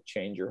showers like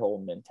change your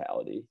whole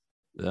mentality.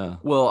 Yeah.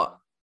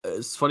 Well,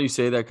 it's funny you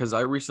say that because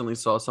I recently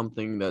saw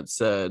something that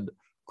said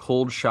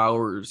cold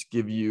showers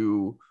give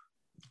you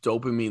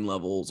dopamine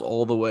levels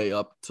all the way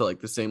up to like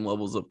the same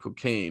levels of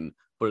cocaine,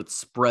 but it's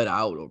spread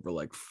out over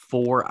like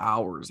 4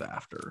 hours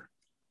after.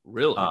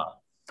 Really?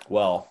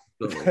 Well,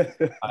 So,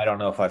 I don't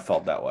know if I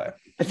felt that way.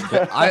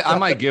 I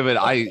might give it.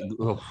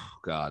 Oh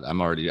God, I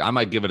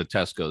might give it a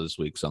Tesco this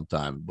week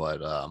sometime,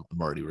 but I'm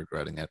already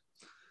regretting it.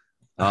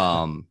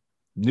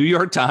 New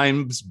York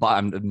Times,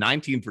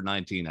 19 for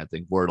 19, I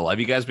think. Wordle. Have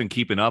you guys been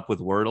keeping up with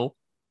Wordle?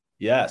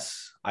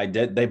 Yes, I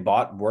did. They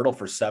bought Wordle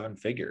for 7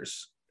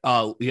 figures.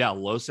 Yeah,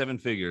 low 7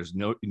 figures.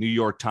 No, New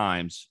York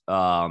Times.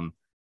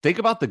 Think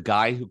about the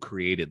guy who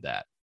created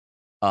that.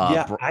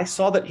 I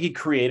saw that he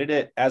created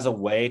it as a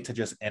way to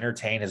just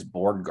entertain his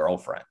bored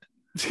girlfriend.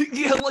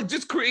 Yeah, like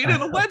just created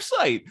a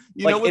website,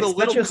 Like, with a it's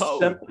little such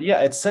code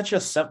it's such a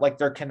simple. Like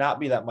there cannot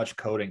be that much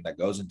coding that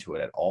goes into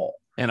it at all.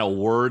 and a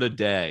word a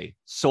day.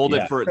 Sold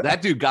Yeah. it for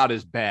that dude got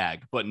his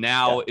bag, but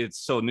now it's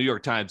so New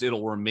York Times.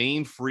 It'll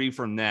remain free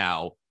from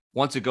now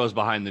once it goes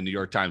behind the New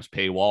York Times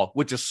paywall,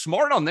 which is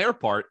smart on their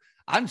part.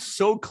 I'm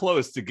so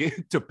close to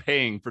get to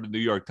paying for the New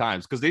York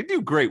Times because they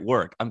do great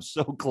work. I'm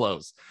so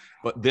close,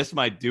 but this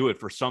might do it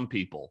for some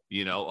people.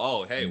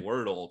 Oh, hey,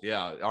 Wordle,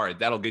 yeah, all right,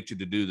 that'll get you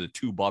to do the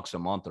 $2 a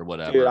month or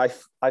whatever. Dude,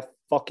 I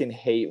fucking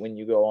hate when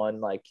you go on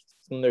like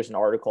when there's an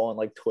article on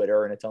like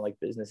Twitter and it's on like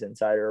Business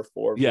Insider or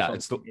Forbes. Yeah, or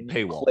it's the something, and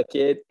you paywall. Click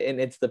it and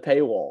it's the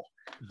paywall.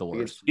 The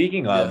worst.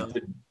 Speaking of,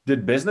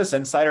 did Business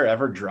Insider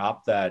ever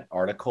drop that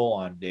article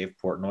on Dave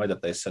Portnoy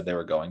that they said they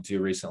were going to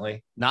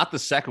recently? Not the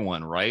second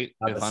one, right?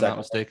 Not If the I'm second not one.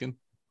 mistaken.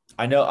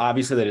 I know,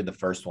 obviously they did the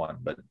first one,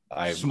 but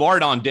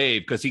Smart on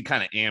Dave because he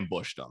kind of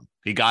ambushed him.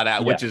 He got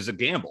out, Yeah. which is a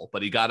gamble,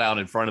 but he got out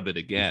in front of it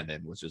again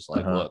and was just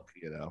like, Uh-huh. look,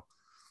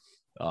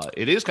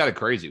 it is kind of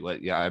crazy.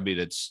 But yeah, I mean,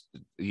 it's,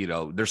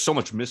 there's so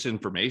much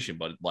misinformation,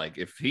 but like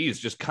if he's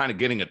just kind of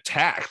getting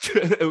attacked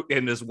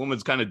and this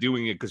woman's kind of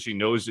doing it because she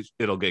knows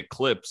it'll get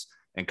clips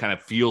and kind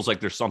of feels like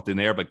there's something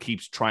there, but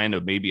keeps trying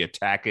to maybe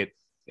attack it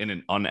in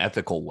an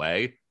unethical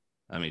way.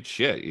 I mean,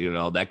 shit,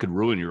 that could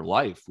ruin your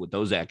life with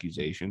those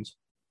accusations.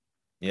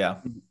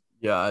 yeah.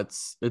 yeah,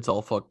 it's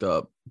all fucked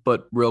up.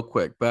 But real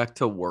quick, back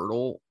to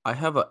Wordle. I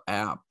have an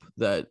app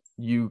that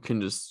you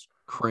can just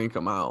crank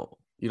them out.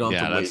 You don't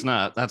have Yeah, to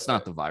wait. that's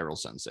not the viral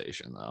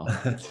sensation though.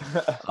 That's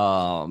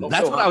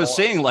Also what I was hot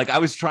saying. Like I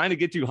was trying to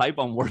get you hype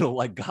on Wordle.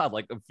 Like God,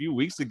 like a few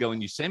weeks ago,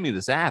 and you sent me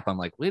this app. I'm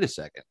like, wait a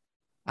second,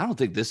 I don't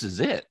think this is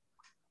it.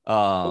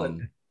 But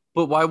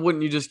why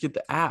wouldn't you just get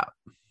the app?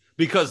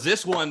 Because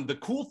this one, the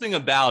cool thing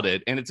about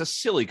it, and it's a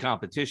silly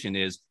competition,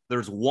 is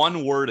there's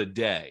one word a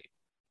day,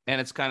 and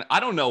it's kind of I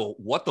don't know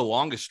what the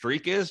longest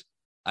streak is.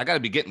 I got to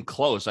be getting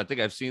close. I think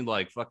I've seen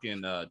like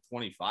fucking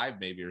 25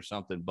 maybe or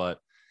something, but.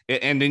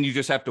 And then you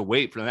just have to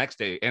wait for the next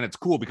day. And it's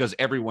cool because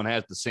everyone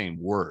has the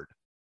same word.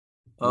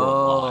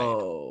 worldwide.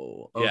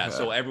 Oh, okay. Yeah.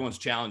 So everyone's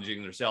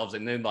challenging themselves.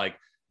 And then, like,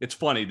 it's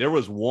funny. There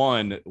was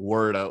one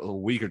word a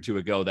week or two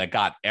ago that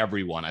got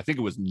everyone. I think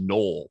it was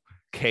Knoll,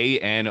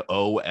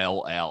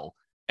 Knoll.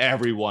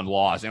 everyone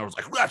lost. And it was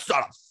like, that's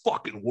not a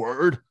fucking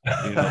word.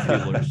 You know,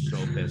 people are so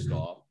pissed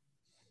off.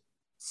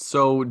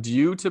 So do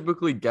you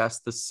typically guess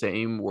the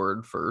same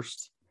word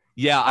first?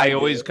 Yeah, I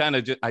always do. kind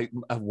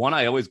of one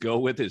I always go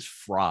with is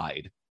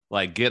fried.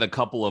 Like get a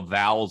couple of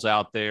vowels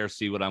out there,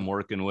 see what I'm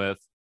working with.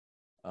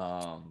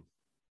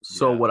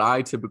 So Yeah. what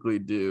I typically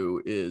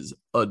do is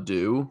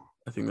adieu.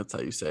 I think that's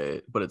how you say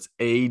it, but it's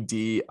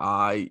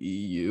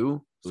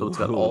ADIEU. So it's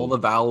got all Ooh. the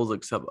vowels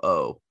except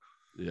O.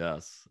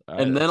 Yes. All And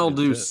right, then that's I'll good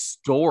do shit.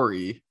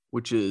 story,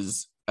 which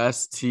is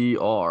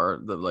STR,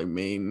 the like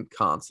main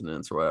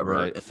consonants or whatever.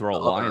 Right. and Throw a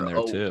the Y in other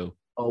there too.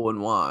 O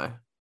and Y.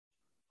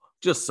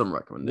 Just some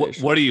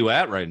recommendations. What are you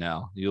at right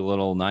now? You a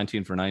little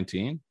 19 for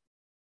 19?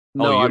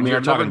 No, Oh, I mean, you're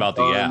I've talking never about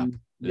the app. done-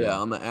 Yeah,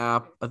 on the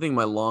app. I think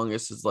my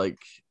longest is like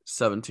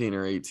 17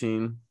 or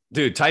 18.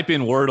 Dude, type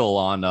in Wordle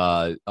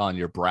on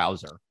your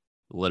browser.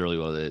 Literally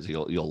what it is.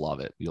 You'll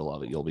love it. You'll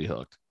love it. You'll be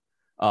hooked.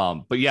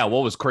 But yeah,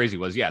 what was crazy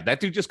was that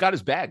dude just got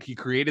his bag. He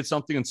created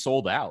something and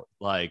sold out.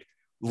 Like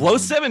low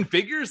seven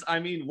figures. I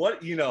mean,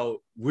 what,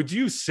 would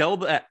you sell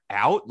that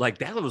out? Like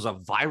that was a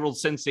viral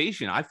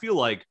sensation. I feel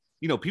like,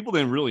 people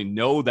didn't really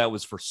know that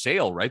was for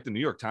sale, right? The New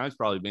York Times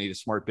probably made a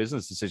smart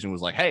business decision,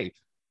 was like, hey,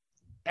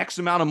 X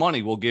amount of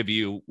money we'll give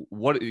you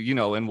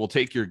and we'll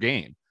take your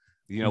game.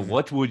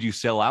 What would you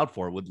sell out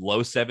for? Would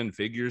low seven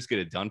figures get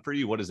it done for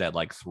you? What is that,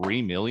 like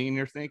 3 million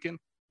you're thinking?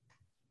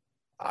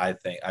 I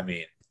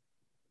mean,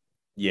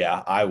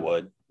 yeah, I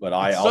would, but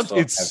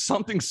It's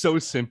something so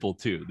simple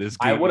too. This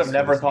game I would have is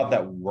never so thought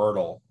that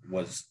Wordle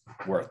was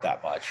worth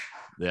that much.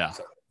 Yeah.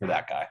 For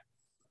that guy.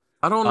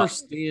 I don't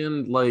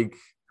understand, like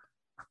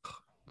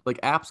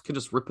apps can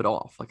just rip it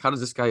off. Like, how does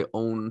this guy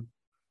own?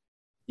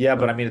 Yeah,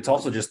 but I mean, it's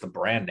also just the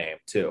brand name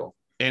too.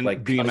 And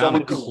like the so amount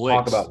many of people clicks.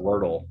 talk about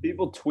Wordle.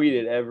 People tweet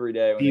it every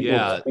day. When The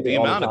all the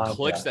amount of time,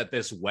 clicks yeah. that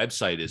this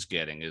website is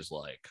getting is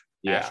like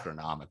Yeah.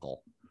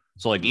 astronomical.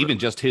 So like even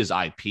just his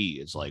IP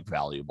is like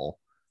valuable.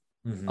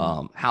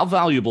 Mhm. How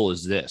valuable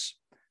is this?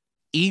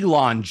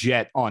 Elon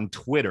Jet on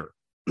Twitter.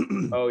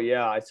 Oh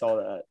yeah, I saw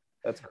that.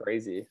 That's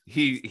crazy.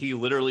 He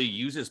literally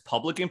uses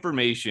public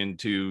information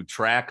to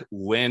track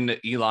when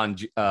Elon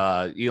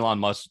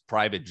Musk's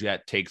private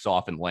jet takes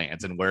off and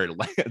lands and where it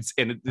lands.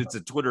 And it's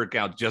a Twitter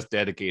account just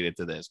dedicated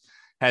to this.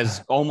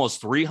 Has almost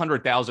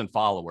 300,000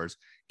 followers.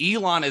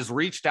 Elon has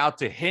reached out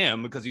to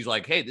him because he's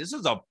like, hey, this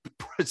is a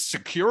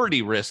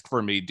security risk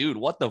for me, dude.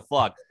 What the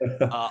fuck?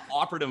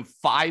 Offered him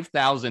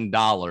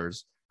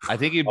 $5,000. I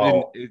think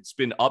it's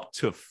been up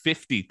to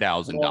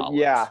 $50,000. Well,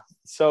 yeah.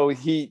 So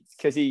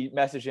because he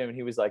messaged him and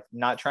he was like,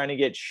 not trying to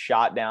get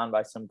shot down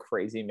by some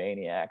crazy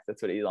maniac.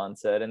 That's what Elon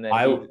said. And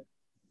then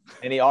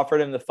he offered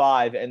him the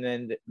 5. And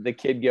then the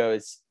kid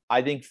goes,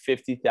 I think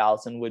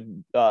 50,000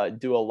 would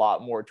do a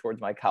lot more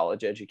towards my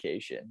college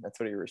education.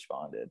 That's what he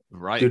responded.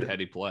 Right. Dude,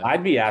 petty play.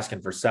 I'd be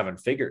asking for 7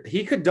 figures.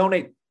 He could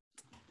donate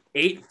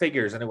 8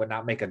 figures and it would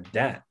not make a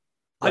dent.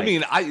 I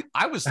mean,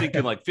 I was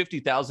thinking like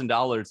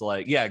 $50,000.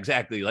 Like, yeah,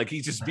 exactly. Like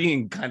he's just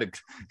being kind of,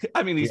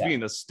 he's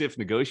being a stiff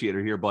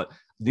negotiator here, but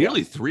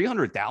nearly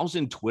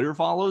 300,000 Twitter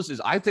follows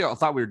I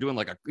thought we were doing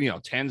like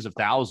tens of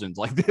thousands.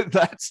 Like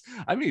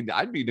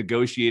I'd be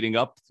negotiating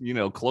up,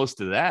 close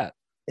to that.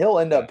 He'll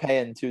end up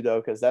paying too, though,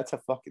 because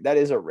that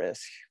is a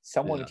risk.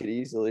 Someone could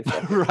easily.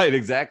 Right,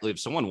 exactly. If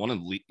someone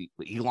wanted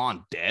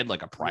Elon dead,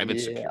 like a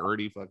private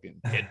security fucking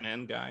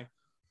hitman guy.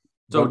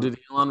 So did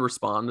Elon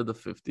respond to the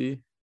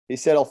 50? He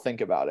said he'll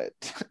think about it.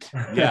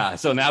 Yeah,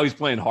 so now he's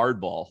playing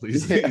hardball.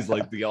 He's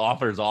like the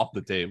offer's off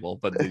the table,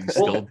 but he's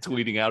still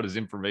tweeting out his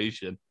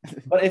information.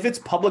 But if it's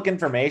public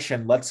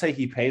information, let's say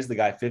he pays the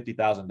guy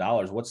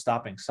 $50,000. What's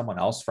stopping someone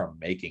else from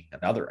making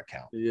another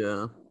account?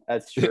 Yeah,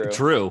 that's true.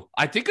 True.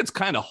 I think it's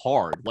kind of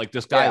hard. Like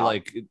this guy,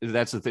 like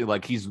that's the thing.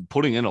 Like he's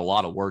putting in a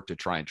lot of work to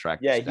try and track.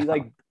 Yeah, this down.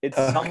 like it's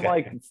some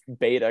like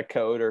beta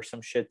code or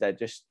some shit that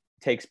just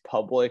takes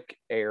public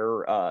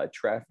air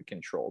traffic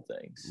control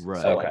things.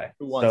 Right. So, Okay.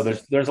 Like, so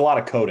there's a lot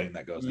of coding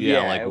that goes.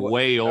 Yeah, Yeah, like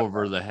way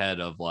over the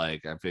head of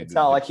like I think it's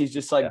not like he's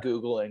just like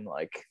Googling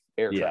like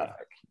air Yeah.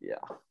 traffic. Yeah.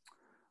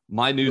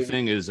 My new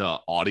thing is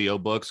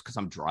audiobooks because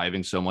I'm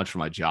driving so much for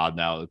my job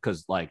now.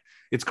 Because like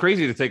it's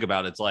crazy to think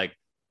about. It's like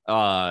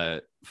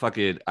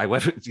fucking I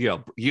went.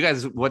 You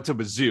guys went to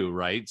Mizzou,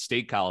 right?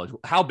 State college.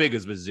 How big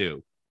is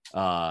Mizzou?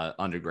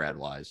 Undergrad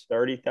wise,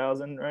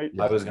 30,000, right?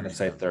 I was gonna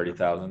say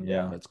 30,000.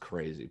 Yeah. that's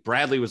crazy.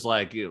 Bradley was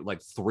like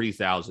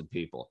 3,000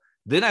 people.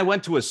 Then I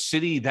went to a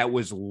city that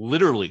was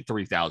literally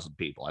 3,000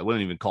 people. I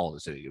wouldn't even call it a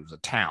city. It was a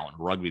town,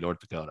 Rugby, North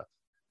Dakota.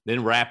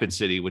 Then Rapid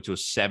City, which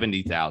was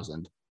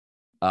 70,000,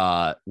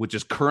 which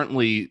is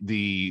currently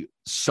the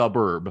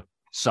suburb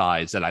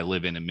size that I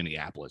live in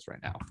Minneapolis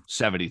right now.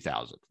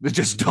 70,000. It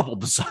just doubled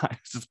the size.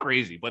 It's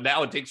crazy. But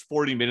now it takes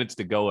 40 minutes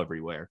to go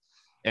everywhere.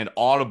 And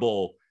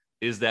Audible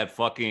is that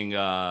fucking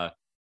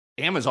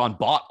Amazon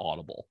bought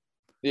Audible,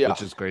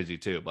 which is crazy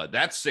too. But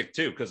that's sick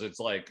too, because it's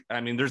like,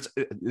 there's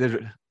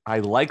I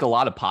like a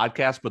lot of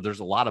podcasts, but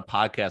there's a lot of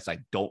podcasts I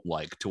don't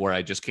like to where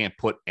I just can't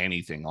put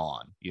anything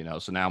on,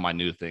 So now my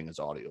new thing is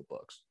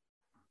audiobooks.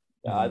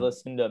 Yeah, I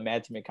listened to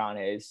Matthew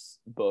McConaughey's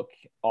book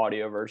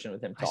audio version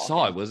with him I talking.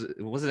 saw it.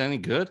 Was it any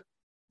good?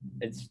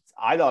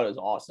 I thought it was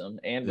awesome,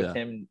 and with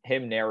Yeah.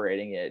 him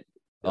narrating it.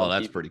 Oh,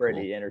 that's keep pretty you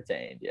cool.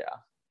 entertained. Yeah,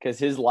 because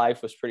his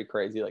life was pretty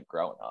crazy, like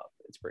growing up.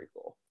 It's pretty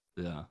cool.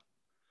 Yeah.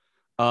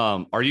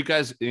 Are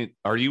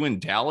you in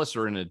Dallas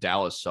or in a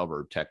Dallas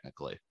suburb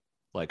technically?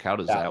 Like, how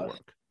does that Dallas.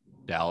 work?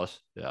 Dallas.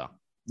 Yeah.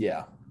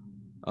 Yeah.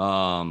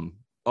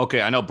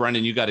 Okay. I know,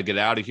 Brendan, you got to get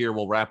out of here.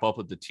 We'll wrap up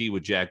with the tea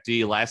with Jack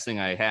D. Last thing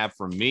I have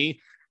from me,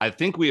 I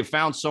think we have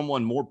found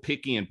someone more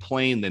picky and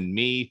plain than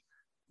me.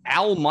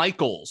 Al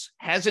Michaels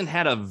hasn't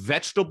had a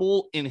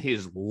vegetable in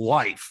his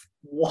life.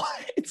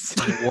 What?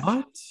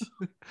 What?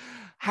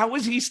 How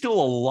is he still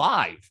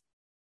alive?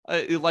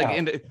 Wow.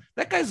 And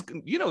that guy's,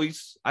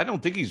 I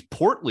don't think he's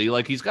portly.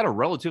 Like, he's got a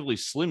relatively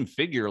slim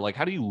figure. Like,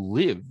 how do you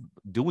live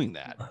doing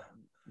that?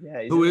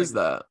 Yeah. Who is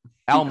that?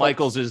 Al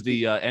Michaels is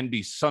the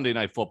NBC Sunday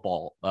Night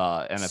Football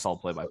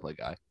NFL play-by-play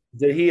guy.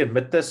 Did he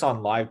admit this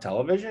on live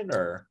television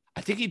or? I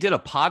think he did a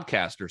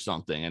podcast or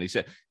something, and he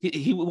said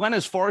he went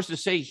as far as to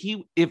say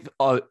if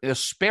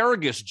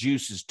asparagus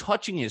juice is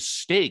touching his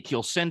steak,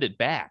 he'll send it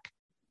back.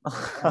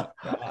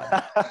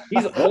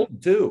 He's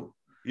old too.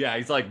 Yeah,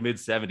 he's like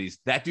mid-70s.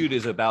 That dude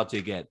is about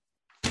to get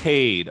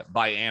paid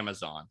by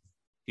Amazon.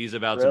 He's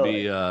about to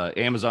be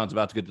Amazon's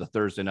about to get the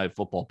Thursday Night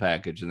Football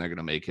package, and they're going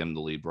to make him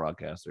the lead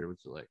broadcaster,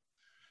 which is like,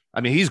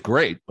 I mean, he's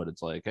great, but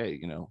it's like, hey,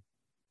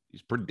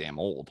 he's pretty damn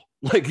old.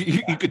 Like,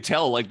 you could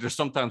tell, like, there's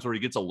sometimes where he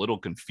gets a little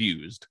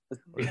confused.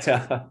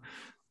 Yeah.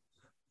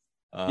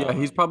 Yeah,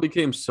 he's probably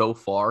came so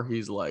far.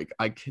 He's like,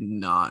 I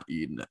cannot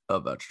eat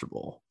a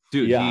vegetable.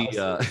 Dude,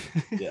 Yeah.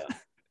 yeah.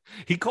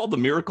 He called the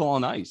Miracle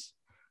on Ice.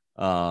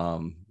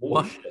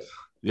 What?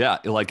 Yeah,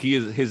 like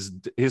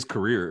his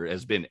career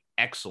has been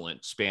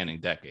excellent, spanning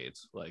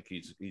decades. Like,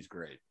 he's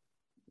great.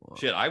 Wow.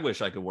 Shit, I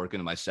wish I could work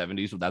into my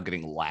 70s without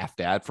getting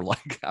laughed at for,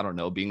 like, I don't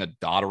know, being a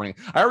doddering.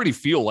 I already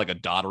feel like a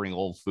doddering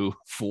old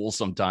fool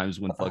sometimes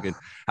when fucking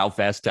how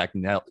fast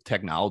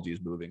technology is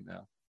moving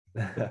now.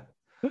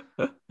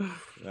 All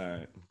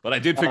right. But I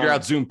did figure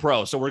out Zoom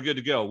Pro, so we're good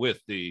to go with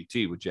the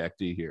tea with Jack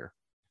D here.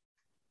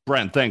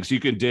 Brent, thanks.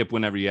 You can dip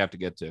whenever you have to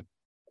get to.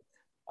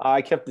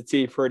 I kept the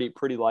tea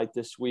pretty light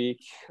this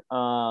week.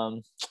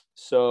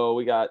 So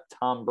we got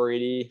Tom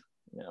Brady,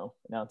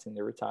 announcing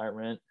the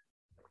retirement.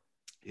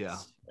 Yeah.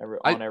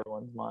 On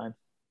everyone's mind.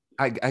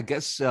 I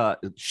guess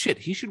shit,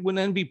 he should win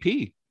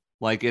MVP.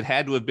 Like, it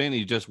had to have been.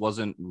 He just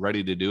wasn't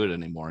ready to do it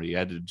anymore. He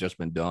had to have just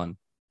been done.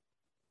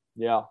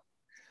 Yeah.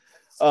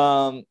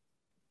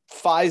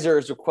 Pfizer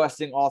is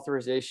requesting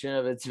authorization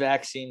of its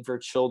vaccine for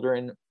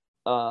children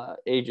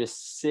ages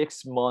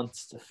 6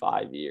 months to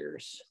 5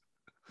 years.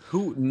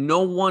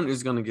 No one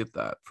is gonna get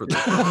that for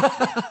this.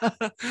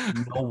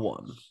 No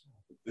one.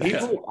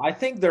 People, I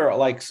think there are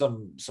like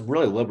some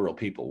really liberal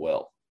people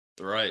will.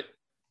 Right.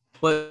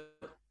 But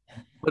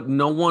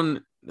no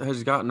one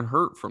has gotten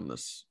hurt from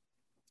this.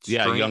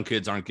 Yeah, strain. young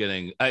kids aren't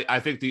getting. I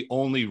think the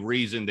only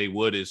reason they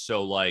would is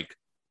so, like,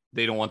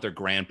 they don't want their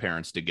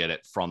grandparents to get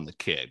it from the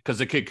kid, because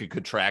the kid could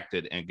contract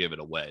it and give it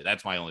away.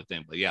 That's my only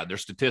thing. But yeah, they're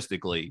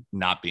statistically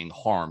not being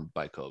harmed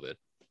by COVID.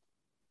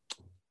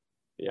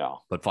 Yeah.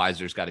 But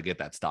Pfizer's got to get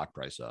that stock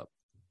price up.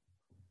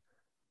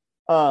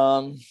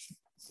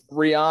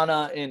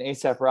 Rihanna and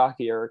A$AP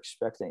Rocky are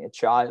expecting a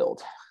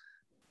child.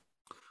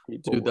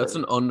 Dude, that's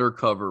an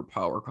undercover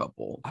power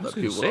couple I was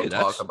that going to people say, don't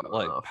that's talk about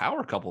like enough.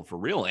 power couple for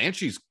real. And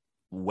she's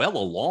well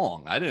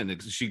along.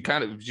 She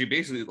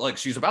basically, like,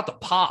 she's about to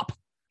pop.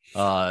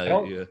 I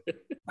don't Yeah.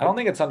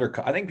 think it's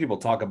I think people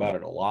talk about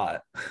it a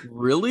lot.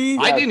 Really?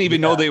 I didn't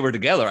even know they were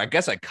together. I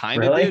guess I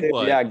kind of Really? did.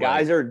 But, yeah,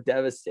 guys are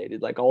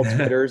devastated. Like, all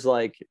Twitter's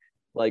like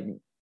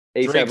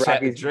A$AP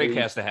Rocky's Drake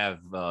has to have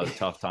a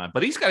tough time,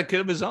 but he's got a kid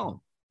of his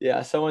own.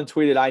 Yeah, someone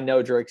tweeted, I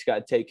know Drake's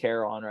got to take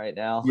care on right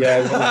now.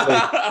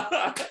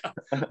 Yeah,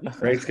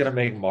 Drake's gonna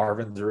make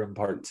Marvin's Room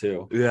Part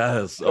 2.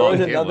 Yes. There was I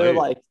can't another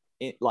wait.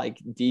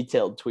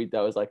 detailed tweet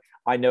that was like,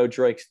 I know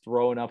Drake's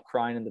throwing up,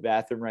 crying in the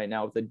bathroom right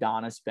now with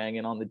Adonis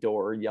banging on the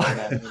door, yelling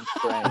at him in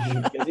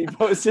French, because he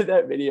posted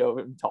that video of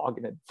him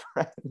talking in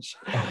French.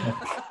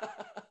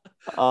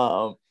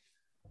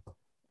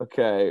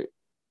 Okay.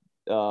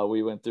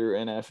 We went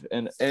through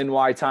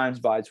NY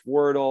Times by its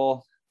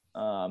Wordle.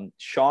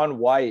 Shaun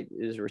White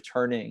is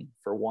returning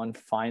for one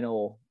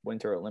final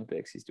Winter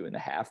Olympics. He's doing the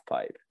half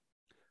pipe.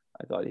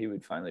 I thought he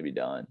would finally be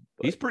done.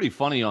 But He's pretty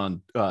funny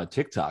on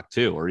TikTok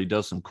too, or he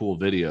does some cool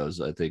videos,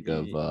 I think,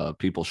 of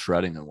people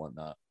shredding and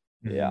whatnot.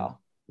 yeah.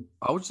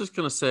 I was just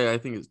gonna say I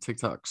think his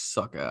TikToks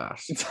suck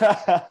ass.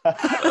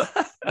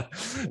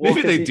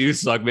 Maybe they do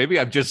suck. Maybe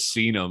I've just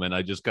seen them and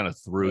I just kind of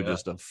threw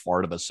just a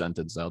fart of a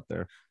sentence out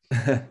there.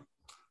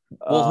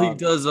 Well,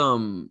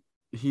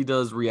 he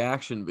does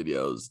reaction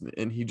videos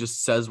and he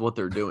just says what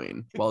they're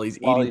doing while he's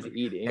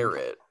eating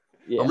carrot.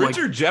 Yeah.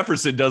 Richard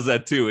Jefferson does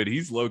that too, and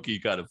he's low-key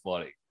kind of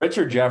funny.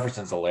 Richard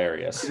Jefferson's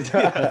hilarious.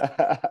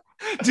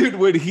 Dude,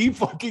 when he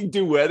fucking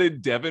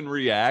duetted Devin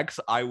Reacts,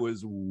 I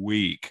was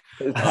weak.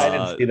 I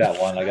didn't see that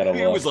one. I gotta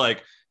He look. was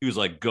like, he was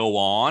like, "Go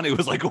on." It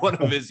was like one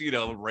of his,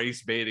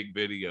 race baiting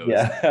videos.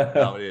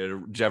 Yeah.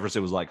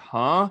 Jefferson was like,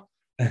 "Huh?"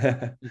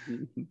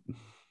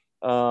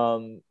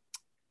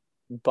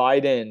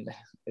 Biden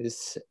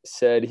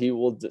said he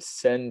will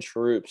send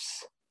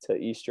troops to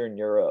Eastern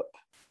Europe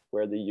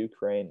where the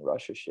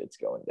Ukraine-Russia shit's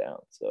going down.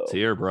 So it's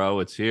here, bro.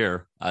 It's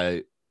here.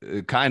 We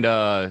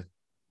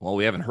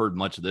haven't heard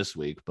much this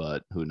week,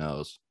 but who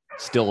knows?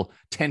 Still,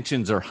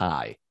 tensions are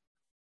high.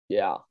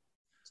 Yeah.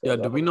 Yeah.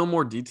 Do we know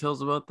more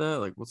details about that?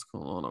 Like, what's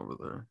going on over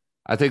there?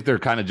 I think they're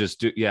kind of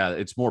just,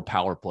 it's more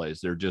power plays.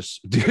 They're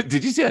just,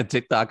 did you see that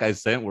TikTok I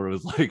sent where it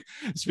was like,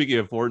 speaking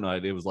of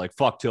Fortnite, it was like,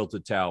 fuck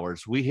Tilted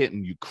Towers. We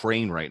hitting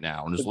Ukraine right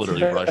now. And it's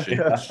literally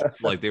Russian.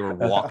 Like they were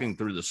walking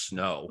through the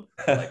snow,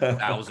 like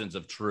thousands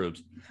of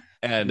troops.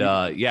 And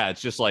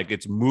it's just like,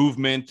 it's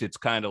movement. It's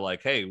kind of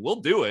like, hey, we'll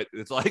do it.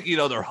 It's like,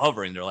 they're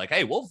hovering. They're like,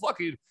 hey, we'll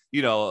fucking,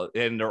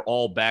 and they're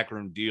all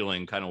backroom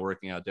dealing, kind of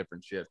working out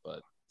different shit.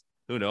 But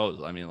who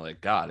knows? I mean, like,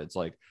 God, it's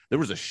like there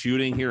was a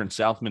shooting here in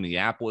South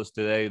Minneapolis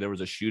today. There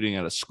was a shooting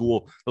at a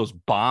school. Those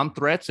bomb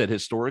threats at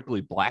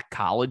historically black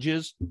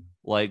colleges,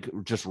 like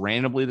just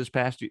randomly this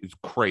past year, it's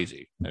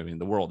crazy. I mean,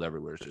 the world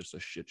everywhere is just a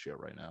shit show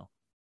right now.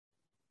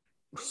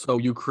 So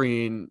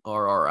Ukraine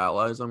are our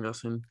allies, I'm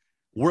guessing.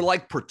 We're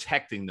like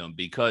protecting them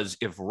because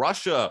if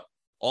Russia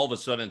all of a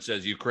sudden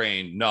says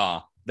Ukraine,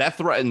 nah, that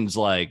threatens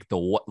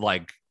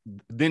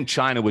then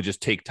China would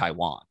just take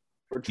Taiwan.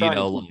 We're trying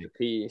to keep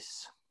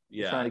peace.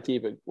 Yeah,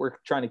 we're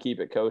trying to keep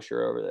it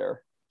kosher over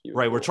there.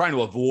 Right. We're trying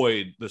to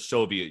avoid the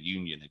Soviet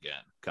Union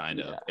again, kind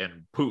of. Yeah.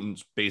 And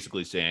Putin's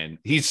basically saying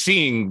he's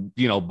seeing,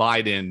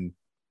 Biden,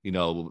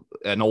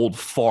 an old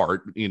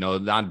fart,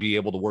 not be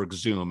able to work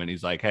Zoom. And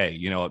he's like, hey,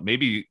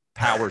 maybe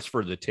power's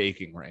for the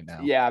taking right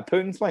now. Yeah.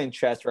 Putin's playing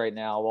chess right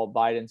now while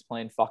Biden's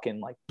playing fucking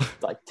like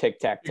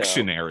tic-tac-toe.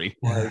 Dictionary.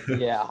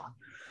 Yeah.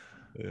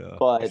 Yeah,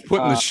 but he's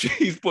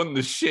putting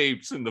the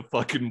shapes in the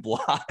fucking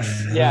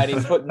blocks. Yeah, and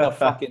he's putting the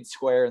fucking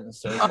square in the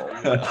circle.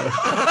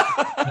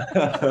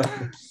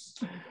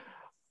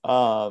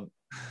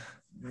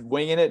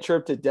 Winging it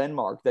trip to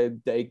Denmark. They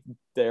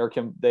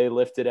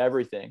lifted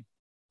everything.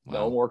 Wow.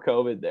 No more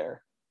COVID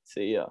there.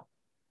 See ya.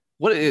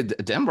 What is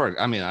Denmark?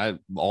 I mean,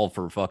 I'm all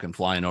for fucking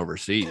flying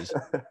overseas.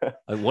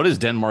 What is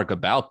Denmark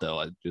about, though?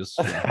 I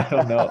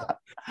don't know.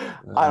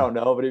 I don't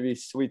know, but it'd be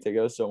sweet to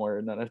go somewhere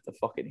and not have to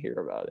fucking hear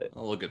about it.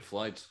 I'll look at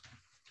flights.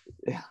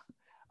 Yeah.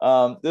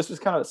 This was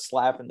kind of a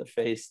slap in the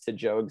face to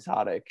Joe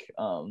Exotic.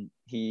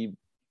 He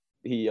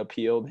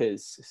appealed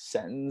his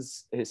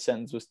sentence. His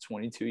sentence was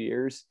 22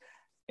 years.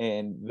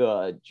 And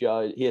the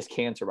judge, he has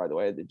cancer, by the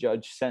way. The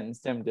judge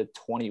sentenced him to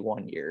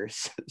 21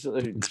 years.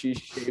 So she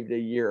shaved a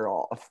year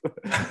off.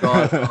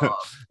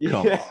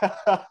 Yeah.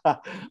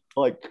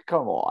 Like,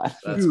 come on.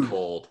 That's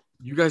cold.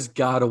 You guys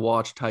got to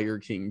watch Tiger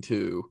King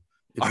 2.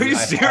 Are you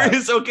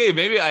serious? Okay,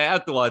 maybe I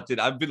have to watch it.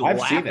 I've been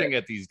laughing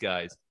at these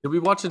guys. Did we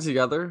watch it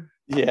together?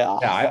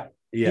 Yeah.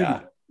 Yeah.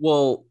 Dude,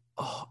 well,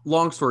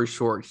 long story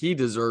short, he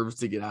deserves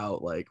to get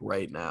out like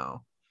right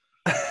now.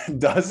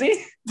 Does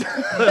he?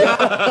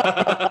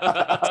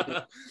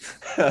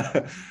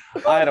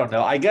 I don't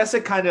know. I guess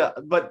it kind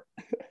of, but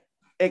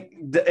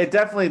it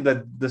definitely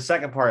the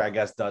second part, I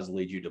guess, does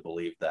lead you to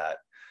believe that.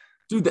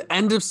 Dude, the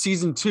end of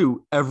season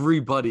 2,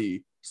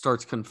 everybody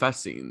starts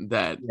confessing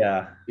that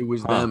it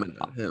was them and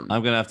not him.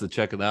 I'm gonna have to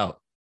check it out.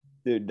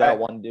 Dude, that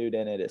one dude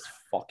in it is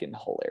fucking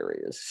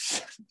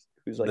hilarious.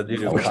 Who's like the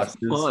dude who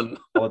fun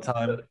all the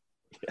time.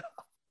 Yeah.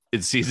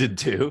 In season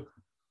 2?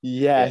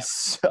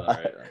 Yes. Yeah. All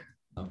right.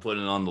 I'm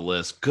putting it on the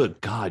list. Good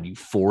God,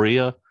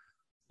 Euphoria,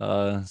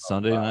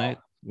 Sunday night.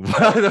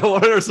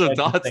 What are some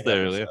thoughts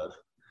there?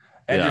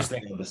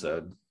 Interesting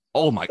episode.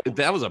 Oh my,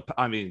 that was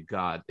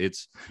God,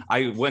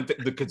 I went to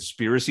the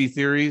conspiracy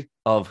theory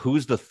of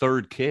who's the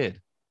third kid.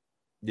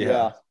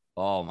 Yeah.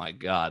 Oh my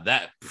God,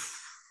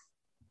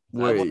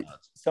 wait.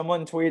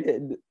 Someone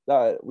tweeted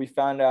we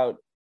found out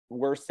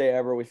worst day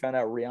ever. We found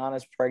out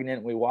Rihanna's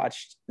pregnant. We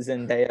watched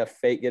Zendaya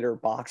fake get her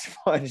box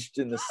punched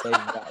in the same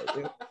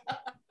night.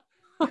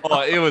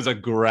 Oh, it was a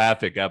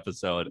graphic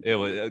episode. It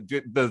was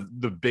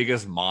the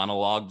biggest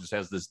monologue. Just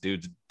has this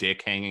dude's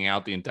dick hanging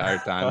out the entire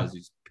time as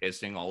he's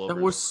pissing all over.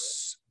 That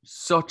was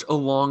such a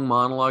long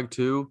monologue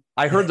too.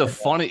 I heard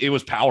it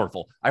was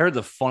powerful. I heard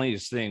the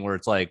funniest thing where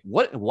it's like,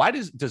 why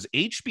does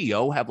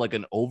HBO have like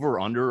an over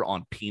under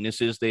on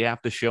penises they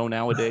have to show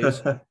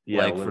nowadays? For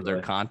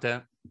their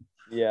content?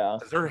 Yeah.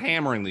 They're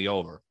hammering the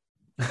over.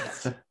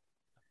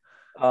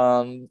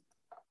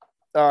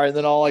 All right,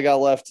 then all I got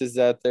left is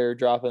that they're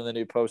dropping the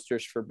new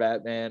posters for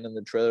Batman, and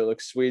the trailer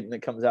looks sweet, and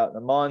it comes out in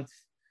a month.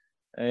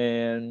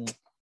 And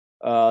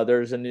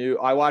there's a new.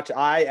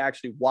 I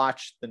actually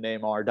watched the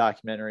Neymar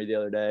documentary the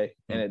other day,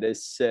 and it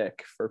is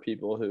sick for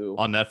people who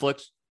on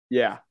Netflix.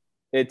 Yeah,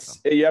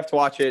 you have to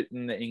watch it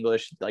in the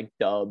English, like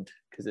dubbed,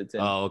 because it's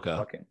in. Oh,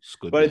 okay.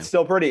 But it's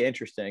still pretty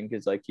interesting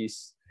because I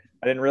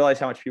didn't realize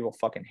how much people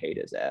fucking hate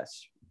his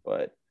ass,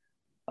 but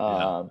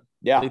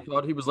they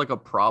thought he was like a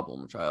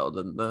problem child,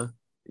 didn't they?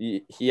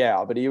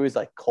 Yeah, but he was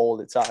like cold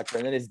at soccer,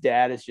 and then his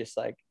dad is just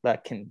like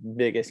that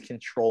biggest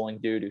controlling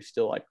dude who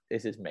still like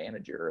is his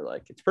manager.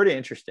 Like it's pretty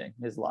interesting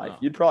his life. Oh.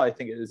 You'd probably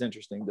think it was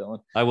interesting, Dylan.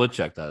 I would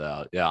check that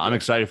out. Yeah, I'm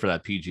excited for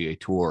that PGA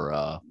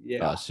Tour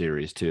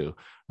series too.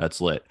 That's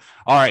lit.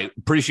 All right,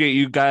 appreciate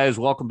you guys.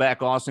 Welcome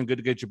back, Austin. Good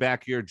to get you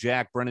back here.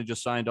 Jack, Brennan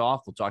just signed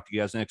off. We'll talk to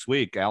you guys next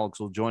week. Alex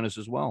will join us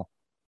as well.